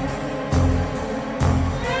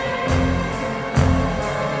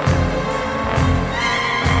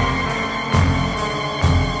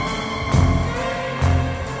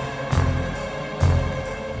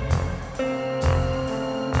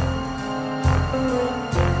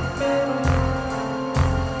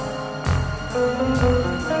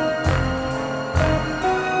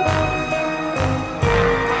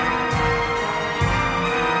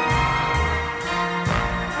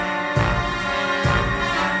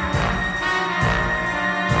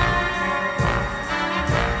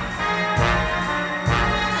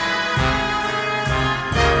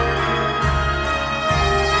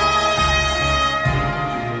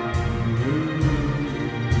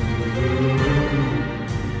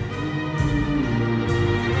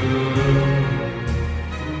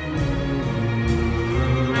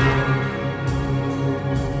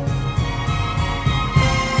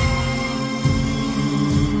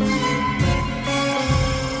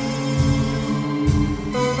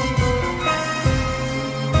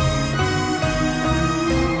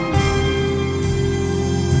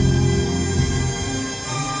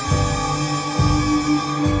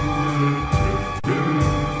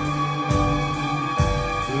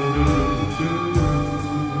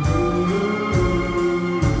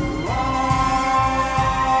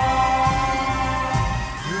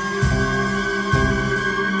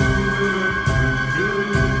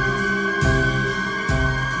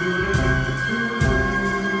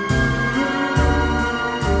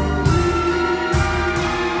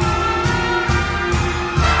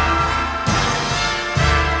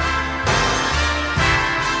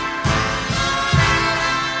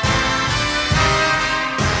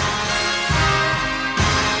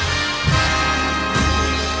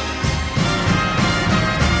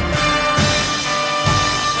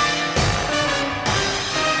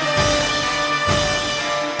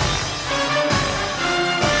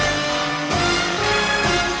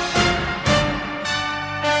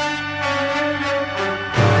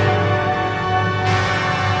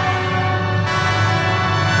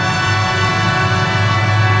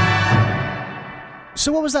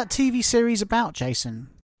 So what was that TV series about, Jason?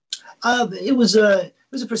 It was a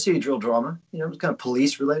procedural drama. It was kind of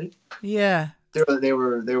police related. Yeah. They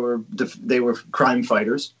were crime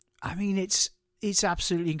fighters. I mean, it's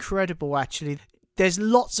absolutely incredible, actually. There's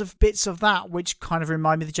lots of bits of that which kind of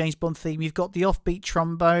remind me of the James Bond theme. You've got the offbeat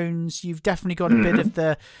trombones. You've definitely got a bit of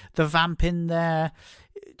the vamp in there.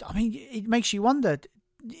 I mean, it makes you wonder,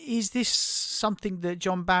 is this something that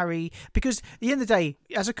John Barry... Because at the end of the day,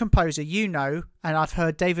 as a composer, and I've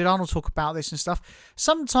heard David Arnold talk about this and stuff,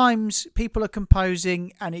 sometimes people are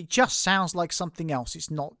composing and it just sounds like something else.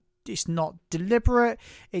 It's not deliberate.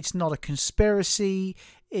 It's not a conspiracy.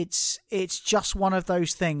 It's just one of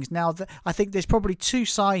those things. Now, I think there's probably two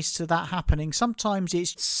sides to that happening. Sometimes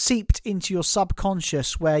it's seeped into your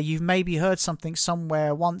subconscious where you've maybe heard something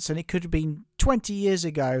somewhere once and it could have been 20 years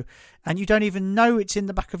ago and you don't even know it's in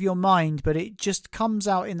the back of your mind, but it just comes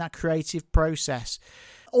out in that creative process.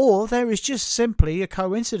 Or there is just simply a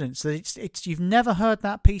coincidence that it's you've never heard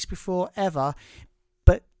that piece before ever.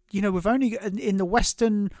 We've only, in the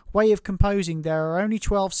Western way of composing, there are only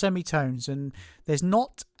 12 semitones, and there's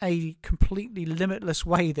not a completely limitless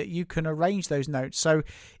way that you can arrange those notes. So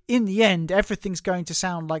in the end, everything's going to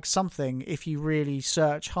sound like something if you really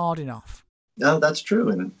search hard enough. No, that's true.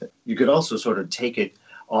 And you could also sort of take it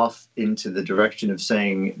off into the direction of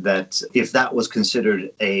saying that if that was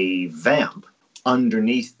considered a vamp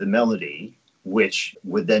underneath the melody, which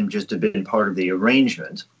would then just have been part of the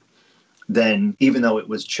arrangement, then even though it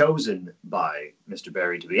was chosen by Mr.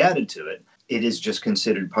 Barry to be added to it, it is just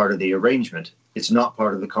considered part of the arrangement. It's not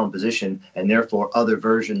part of the composition, and therefore other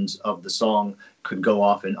versions of the song could go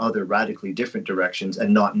off in other radically different directions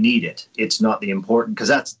and not need it. It's not the important, because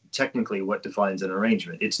that's technically what defines an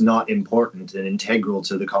arrangement. It's not important and integral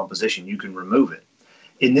to the composition. You can remove it.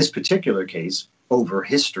 In this particular case, over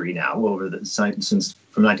history now, since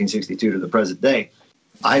from 1962 to the present day,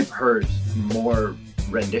 I've heard more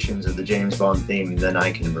renditions of the James Bond theme than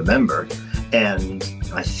I can remember, and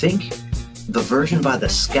I think the version by the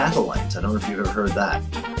Scatolites, I don't know if you've ever heard that,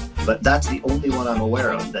 but that's the only one I'm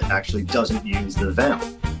aware of that actually doesn't use the vamp.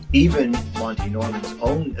 Even Monty Norman's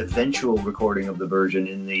own eventual recording of the version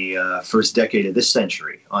in the first decade of this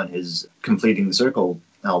century on his Completing the Circle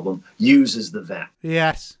album uses the vamp.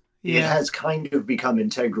 Yes. Yeah. It has kind of become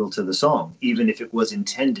integral to the song, even if it was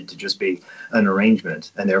intended to just be an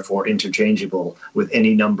arrangement and therefore interchangeable with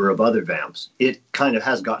any number of other vamps. It kind of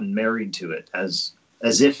has gotten married to it as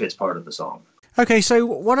if it's part of the song. Okay, so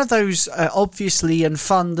one of those obviously and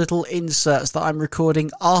fun little inserts that I'm recording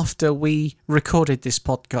after we recorded this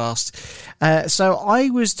podcast. So I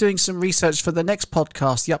was doing some research for the next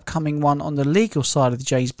podcast, the upcoming one on the legal side of the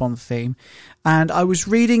James Bond theme, and I was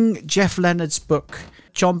reading Jeff Leonard's book,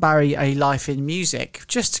 John Barry, A Life in Music,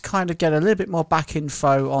 just to kind of get a little bit more back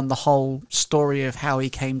info on the whole story of how he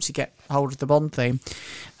came to get hold of the Bond theme.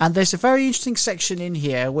 And there's a very interesting section in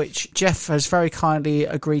here which Jeff has very kindly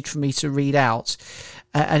agreed for me to read out,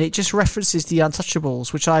 and it just references the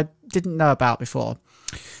Untouchables, which I didn't know about before.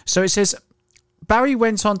 So it says, Barry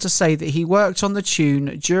went on to say that he worked on the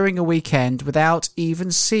tune during a weekend without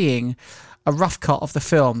even seeing a rough cut of the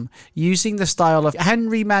film, using the style of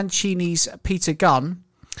Henry Mancini's Peter Gunn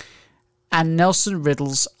and Nelson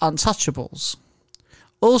Riddle's Untouchables.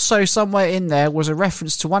 Also, somewhere in there was a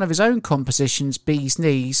reference to one of his own compositions, Bee's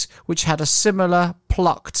Knees, which had a similar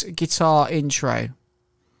plucked guitar intro.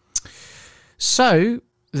 So,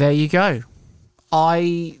 there you go.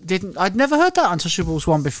 I'd never heard that Untouchables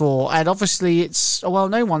one before, and obviously it's a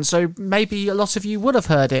well-known one, so maybe a lot of you would have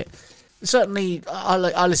heard it. Certainly,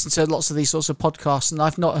 I listen to lots of these sorts of podcasts, and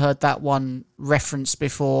I've not heard that one referenced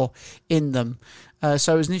before in them.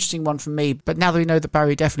 So it was an interesting one for me. But now that we know that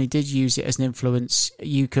Barry definitely did use it as an influence,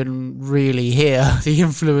 you can really hear the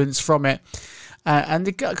influence from it. And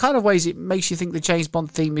the kind of ways it makes you think the James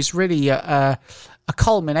Bond theme is really a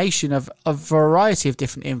culmination of a variety of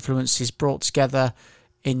different influences brought together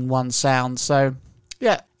in one sound. So,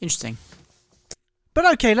 yeah, interesting. But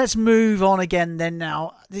okay, let's move on again then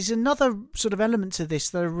now. There's another sort of element to this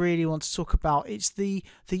that I really want to talk about. It's the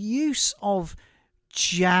use of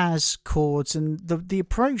jazz chords and the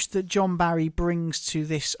approach that John Barry brings to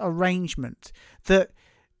this arrangement, that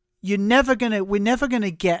we're never gonna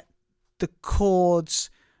get the chords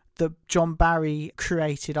that John Barry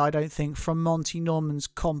created, I don't think, from Monty Norman's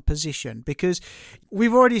composition, because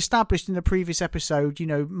we've already established in the previous episode,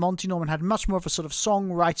 Monty Norman had much more of a sort of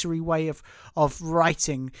songwritery way of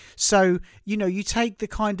writing. So, you take the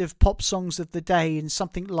kind of pop songs of the day and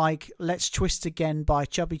something like Let's Twist Again by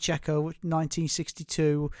Chubby Checker,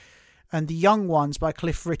 1962, and The Young Ones by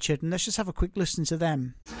Cliff Richard, and let's just have a quick listen to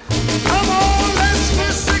them. Come on, let's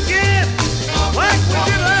twist again, like we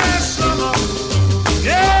did last summer.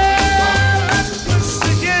 Yeah!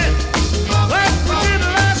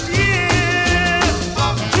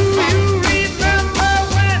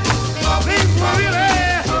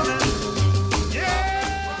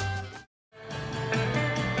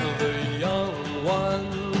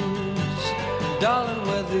 Darling,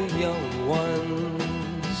 we're the young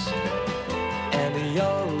ones, and the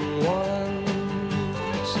young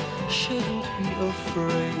ones shouldn't be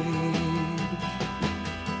afraid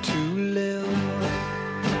to live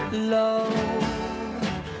low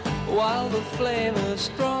while the flame is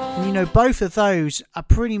strong. Both of those are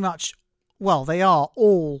pretty much, well, they are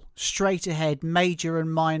all straight ahead major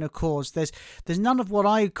and minor chords. There's none of what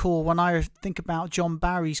I call, when I think about John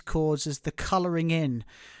Barry's chords, as the colouring in.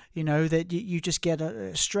 That you just get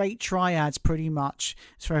a straight triads pretty much.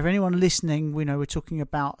 So for anyone listening, we're talking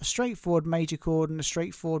about a straightforward major chord and a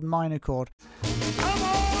straightforward minor chord. Come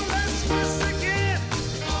on, let's twist again,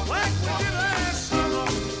 like we did last summer.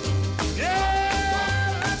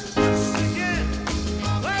 Yeah, let's twist again,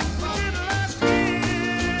 like we did last year.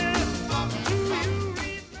 Do you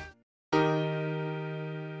read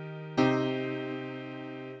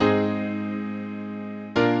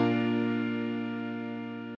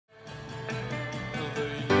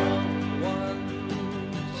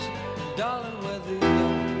Darling, we're the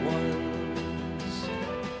young ones,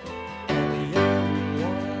 and the young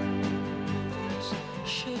ones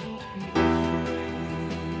shouldn't be afraid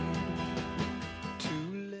to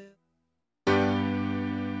live.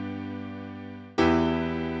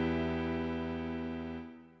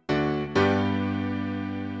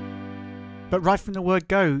 But right from the word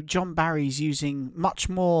go, John Barry's using much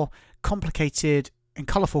more complicated and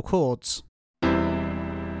colourful chords.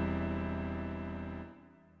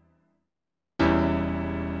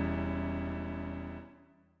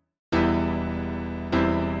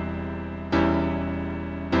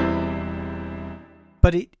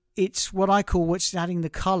 But it's what I call, what's adding the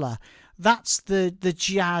colour. That's the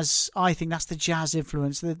jazz, I think that's the jazz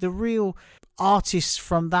influence. The real artists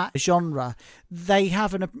from that genre, they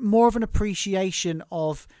have more of an appreciation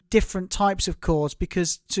of different types of chords,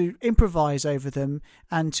 because to improvise over them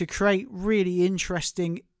and to create really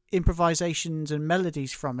interesting improvisations and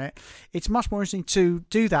melodies from it, it's much more interesting to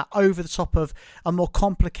do that over the top of a more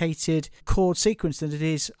complicated chord sequence than it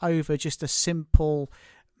is over just a simple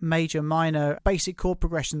major minor basic chord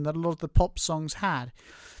progression that a lot of the pop songs had.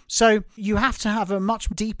 So you have to have a much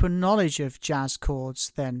deeper knowledge of jazz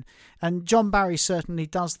chords then, and John Barry certainly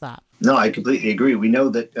does that. No, I completely agree. We know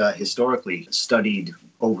that historically studied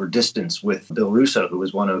over distance with Bill Russo, who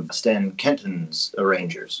was one of Stan Kenton's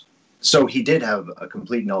arrangers. So he did have a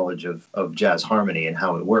complete knowledge of jazz harmony and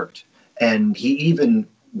how it worked. And he even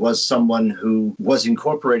was someone who was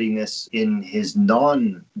incorporating this in his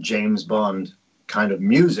non-James Bond kind of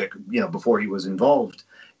music, before he was involved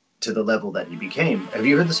to the level that he became. Have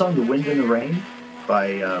you heard the song The Wind and the Rain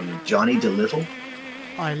by Johnny DeLittle?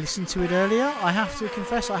 I listened to it earlier. I have to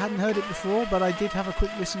confess I hadn't heard it before, but I did have a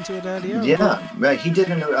quick listen to it earlier. Yeah, he did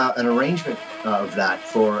an arrangement of that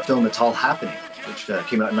for a film It's All Happening, which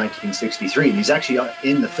came out in 1963. And he's actually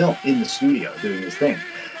in the film, in the studio, doing his thing.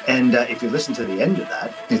 And if you listen to the end of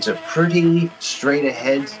that, it's a pretty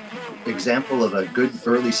straight-ahead example of a good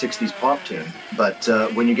early 60s pop tune. But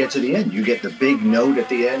when you get to the end, you get the big note at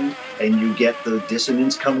the end, and you get the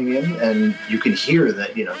dissonance coming in, and you can hear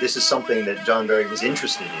that, this is something that John Barry was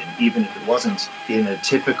interested in, even if it wasn't in a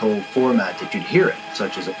typical format that you'd hear it,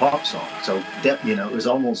 such as a pop song. So, it was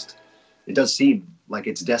almost, it does seem like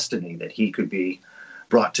it's destiny that he could be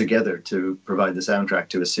brought together to provide the soundtrack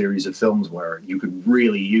to a series of films where you could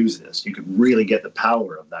really use this. You could really get the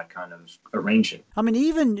power of that kind of arrangement. I mean,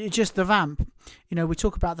 even just the vamp, we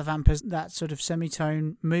talk about the vamp as that sort of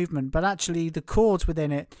semitone movement, but actually the chords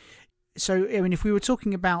within it. So, I mean, if we were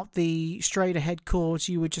talking about the straight ahead chords,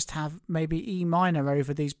 you would just have maybe E minor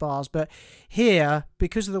over these bars. But here,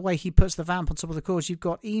 because of the way he puts the vamp on top of the chords, you've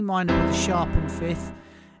got E minor with a sharpened fifth,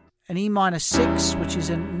 an E minor 6, which is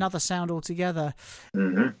another sound altogether.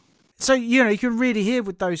 Mm-hmm. So, you can really hear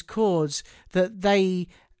with those chords that they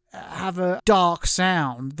have a dark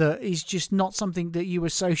sound that is just not something that you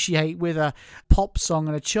associate with a pop song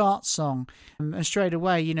and a chart song. And straight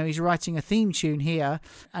away, he's writing a theme tune here,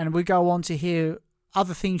 and we go on to hear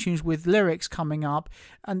other theme tunes with lyrics coming up,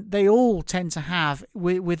 and they all tend to have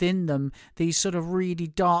within them these sort of really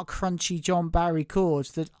dark, crunchy John Barry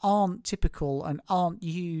chords that aren't typical and aren't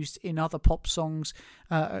used in other pop songs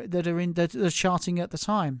that are charting at the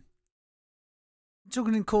time.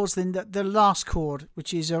 Talking in chords, then, the last chord,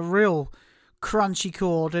 which is a real crunchy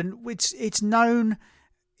chord, and it's known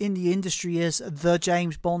in the industry as the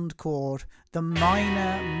James Bond chord, the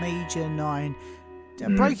minor major 9.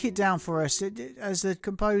 Break it down for us. As the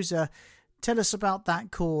composer, tell us about that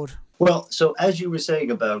chord. Well, so as you were saying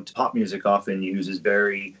about pop music often uses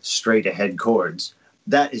very straight ahead chords,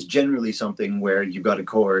 that is generally something where you've got a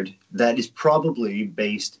chord that is probably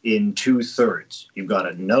based in 2/3. You've got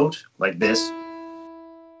a note like this,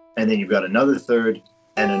 and then you've got another third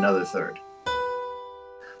and another third.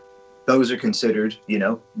 Those are considered,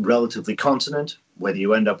 relatively consonant, whether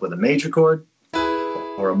you end up with a major chord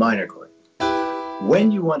or a minor chord.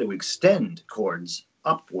 When you want to extend chords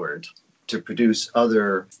upward to produce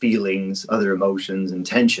other feelings, other emotions and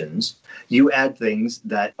tensions, you add things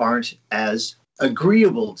that aren't as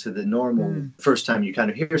agreeable to the normal first time you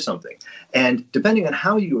kind of hear something. And depending on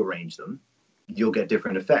how you arrange them, you'll get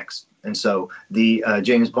different effects. And so the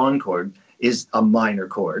James Bond chord is a minor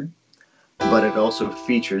chord, but it also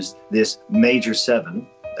features this major 7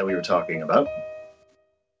 that we were talking about,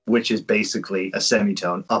 which is basically a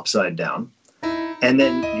semitone upside down. And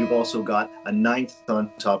then you've also got a 9th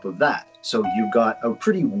on top of that. So you've got a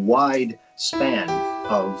pretty wide span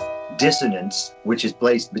of dissonance, which is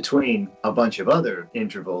placed between a bunch of other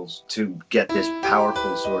intervals to get this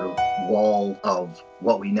powerful sort of wall of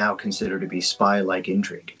what we now consider to be spy-like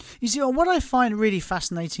intrigue. You see, what I find really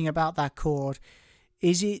fascinating about that chord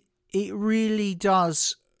is it really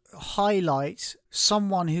does highlight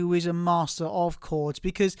someone who is a master of chords,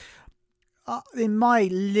 because in my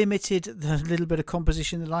limited little bit of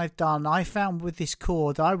composition that I've done, I found with this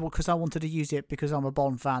chord, because I wanted to use it because I'm a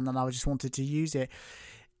Bond fan and I just wanted to use it,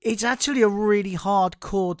 it's actually a really hard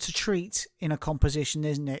chord to treat in a composition,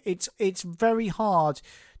 isn't it? It's very hard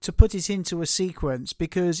to put it into a sequence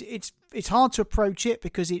because it's hard to approach it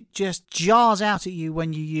because it just jars out at you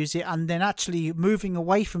when you use it, and then actually moving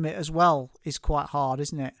away from it as well is quite hard,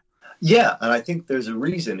 isn't it? Yeah, and I think there's a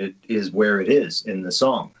reason it is where it is in the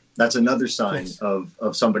song. That's another sign of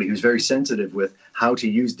somebody who's very sensitive with how to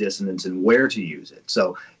use dissonance and where to use it.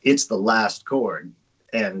 So it's the last chord,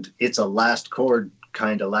 and it's a last chord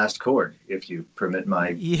kind of last chord, if you permit my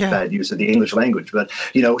Yeah. bad use of the English language. But,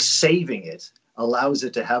 you know, saving it allows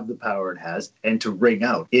it to have the power it has and to ring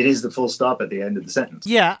out. It is the full stop at the end of the sentence.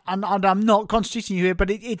 Yeah, and I'm not contradicting you here, but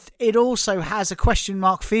it also has a question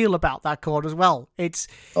mark feel about that chord as well. It's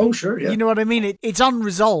Oh, sure, yeah. You know what I mean? It's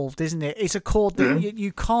unresolved, isn't it? It's a chord that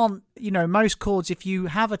you can't, you know, most chords, if you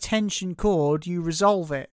have a tension chord, you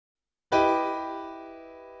resolve it.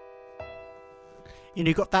 You know,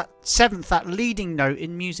 you've got that seventh, that leading note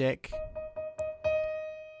in music,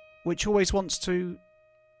 which always wants to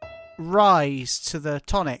rise to the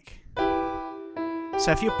tonic.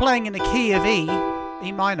 So if you're playing in the key of E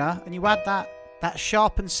minor, and you add that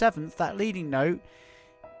sharpened seventh, that leading note,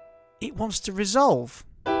 it wants to resolve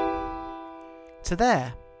to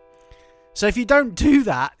there. So if you don't do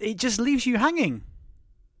that, it just leaves you hanging.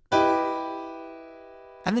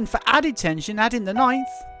 And then for added tension, add in the ninth.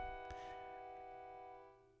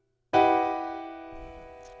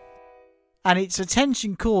 And it's a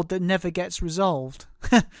tension chord that never gets resolved.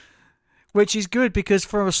 Which is good, because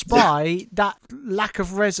for a spy, that lack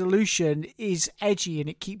of resolution is edgy and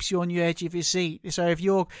it keeps you on your edge of your seat. So if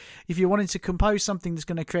you're wanting to compose something that's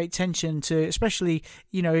going to create tension, to especially,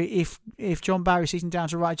 you know, if John Barry's sitting down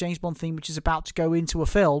to write a James Bond theme which is about to go into a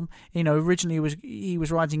film, you know, originally he was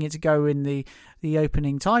writing it to go in the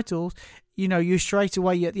opening titles, you know, you straight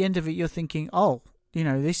away at the end of it you're thinking, oh, you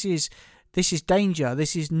know, this is danger.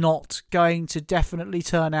 This is not going to definitely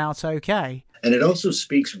turn out okay. And it also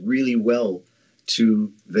speaks really well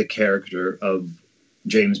to the character of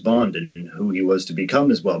James Bond and who he was to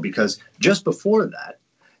become as well, because just before that,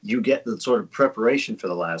 you get the sort of preparation for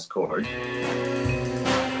the last chord.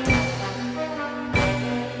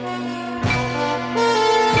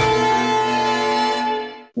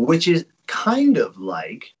 Which is kind of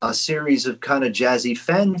like a series of kind of jazzy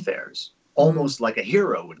fanfares, almost like a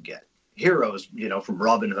hero would get. Heroes, you know, from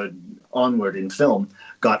Robin Hood onward in film,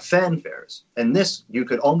 got fanfares. And this you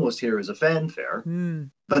could almost hear as a fanfare.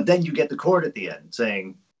 But then you get the chord at the end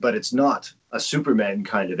saying, but it's not a Superman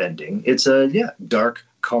kind of ending. It's a, dark,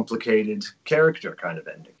 complicated character kind of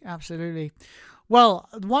ending. Absolutely. Well,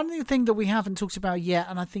 one thing that we haven't talked about yet,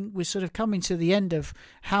 and I think we're sort of coming to the end of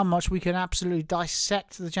how much we can absolutely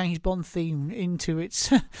dissect the James Bond theme into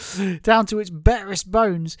its down to its barest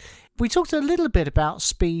bones. We talked a little bit about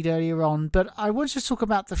speed earlier on, but I want to talk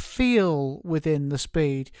about the feel within the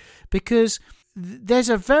speed, because there's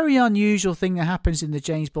a very unusual thing that happens in the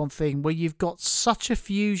James Bond theme where you've got such a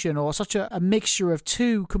fusion or such a mixture of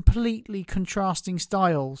two completely contrasting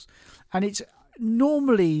styles, and it's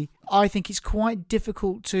normally, I think it's quite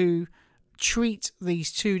difficult to treat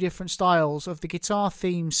these two different styles of the guitar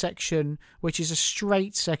theme section, which is a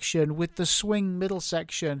straight section, with the swing middle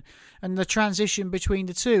section and the transition between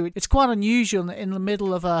the two. It's quite unusual in the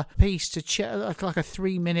middle of a piece to like a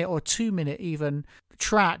 3 minute or 2 minute even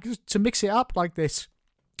track to mix it up like this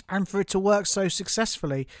and for it to work so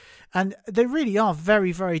successfully. And they really are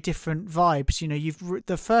very, very different vibes. You know,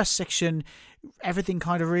 the first section, everything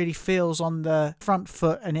kind of really feels on the front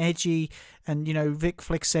foot and edgy. And, you know, Vic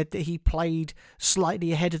Flick said that he played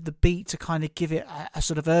slightly ahead of the beat to kind of give it a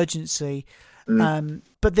sort of urgency.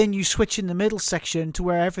 But then you switch in the middle section to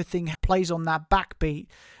where everything plays on that backbeat.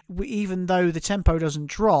 Even though the tempo doesn't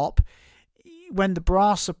drop, when the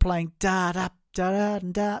brass are playing da-da, da-da,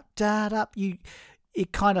 da-da, da-da,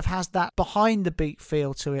 it kind of has that behind the beat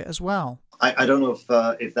feel to it as well. I don't know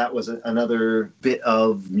if that was another bit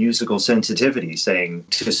of musical sensitivity, saying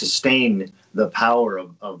to sustain the power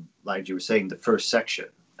of, like you were saying, the first section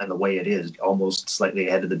and the way it is, almost slightly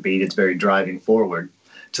ahead of the beat, it's very driving forward,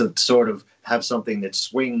 to sort of have something that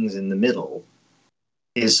swings in the middle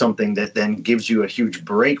is something that then gives you a huge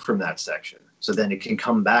break from that section. So then it can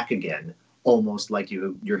come back again, almost like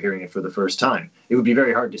you're hearing it for the first time. It would be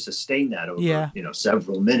very hard to sustain that over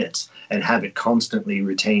several minutes and have it constantly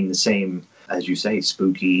retain the same, as you say,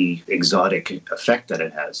 spooky, exotic effect that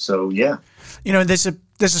it has. So yeah, you know, there's a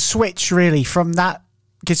switch really from that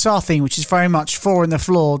guitar theme, which is very much 4 in the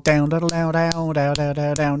floor, down da down down down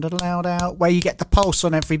down down down down, where you get the pulse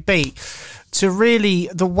on every beat, to really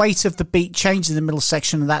the weight of the beat change in the middle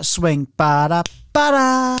section of that swing, ba-da,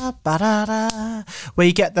 ba-da, ba-da-da, where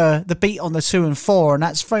you get the beat on the 2 and 4, and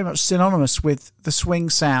that's very much synonymous with the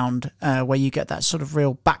swing sound, where you get that sort of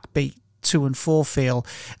real backbeat 2 and 4 feel,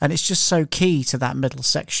 and it's just so key to that middle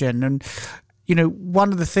section. And you know,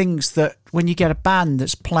 one of the things that when you get a band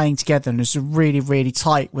that's playing together and is really, really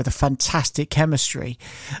tight with a fantastic chemistry,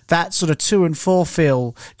 that sort of 2 and 4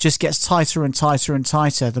 feel just gets tighter and tighter and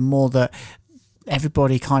tighter the more that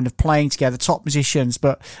everybody kind of playing together, top musicians,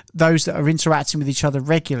 but those that are interacting with each other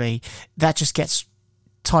regularly, that just gets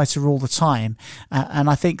tighter all the time. And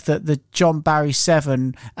I think that the John Barry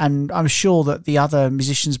 7, and I'm sure that the other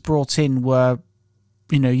musicians brought in were,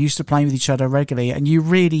 used to playing with each other regularly, and you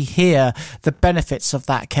really hear the benefits of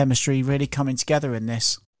that chemistry really coming together in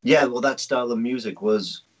this. Yeah, well, that style of music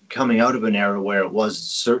was coming out of an era where it was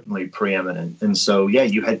certainly preeminent. And so, yeah,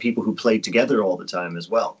 you had people who played together all the time as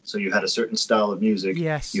well. So you had a certain style of music.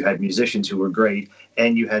 Yes. You had musicians who were great,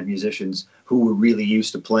 and you had musicians who were really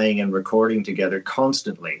used to playing and recording together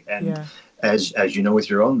constantly. And as you know, with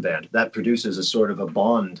your own band, that produces a sort of a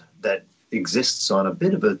bond that exists on a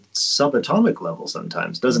bit of a subatomic level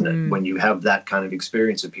sometimes, doesn't it? When you have that kind of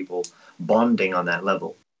experience of people bonding on that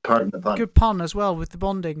level. Pardon the pun. Good pun as well with the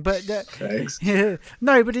bonding, but thanks.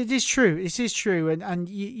 No, but it is true. It is true, and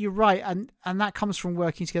you're right, and that comes from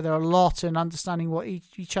working together a lot and understanding what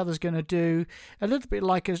each other's going to do. A little bit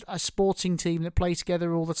like a sporting team that play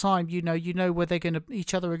together all the time. You know where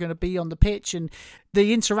each other are going to be on the pitch, and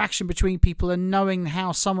the interaction between people, and knowing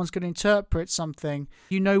how someone's going to interpret something.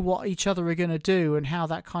 You know what each other are going to do, and how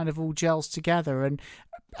that kind of all gels together. And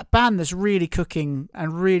a band that's really cooking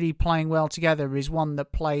and really playing well together is one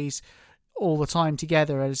that plays all the time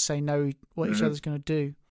together, as they know what each other's going to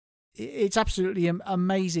do. It's absolutely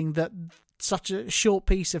amazing that such a short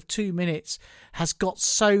piece of 2 minutes has got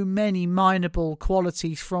so many mineable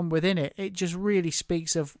qualities from within it. It just really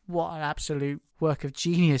speaks of what an absolute work of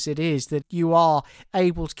genius it is, that you are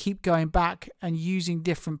able to keep going back and using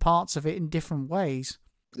different parts of it in different ways.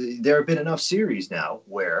 There have been enough series now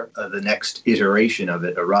where the next iteration of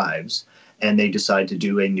it arrives and they decide to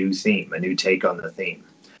do a new theme, a new take on the theme.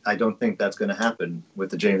 I don't think that's going to happen with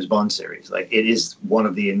the James Bond series. Like, it is one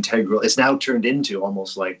of the it's now turned into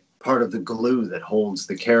almost like part of the glue that holds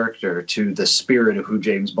the character to the spirit of who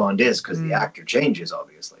James Bond is, because the actor changes,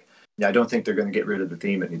 obviously. Yeah, I don't think they're going to get rid of the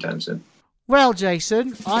theme anytime soon. Well,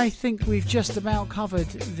 Jason, I think we've just about covered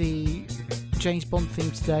the James Bond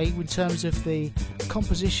theme today in terms of the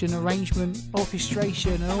composition, arrangement,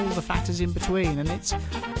 orchestration, and all the factors in between. And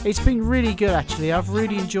it's been really good, actually. I've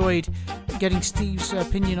really enjoyed getting Steve's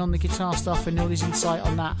opinion on the guitar stuff and all his insight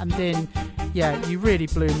on that. And then, yeah, you really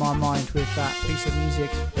blew my mind with that piece of music.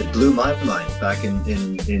 It blew my mind back in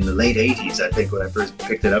the late 80s, I think, when I first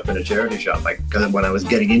picked it up in a charity shop. When I was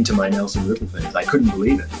getting into my Nelson Riddle things, I couldn't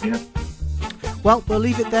believe it. Yeah. Well, we'll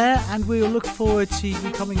leave it there, and we'll look forward to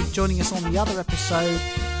you coming and joining us on the other episode,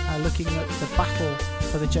 looking at the battle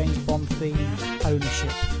for the James Bond theme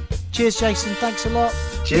ownership. Cheers, Jason. Thanks a lot.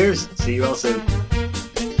 Cheers. See you all soon.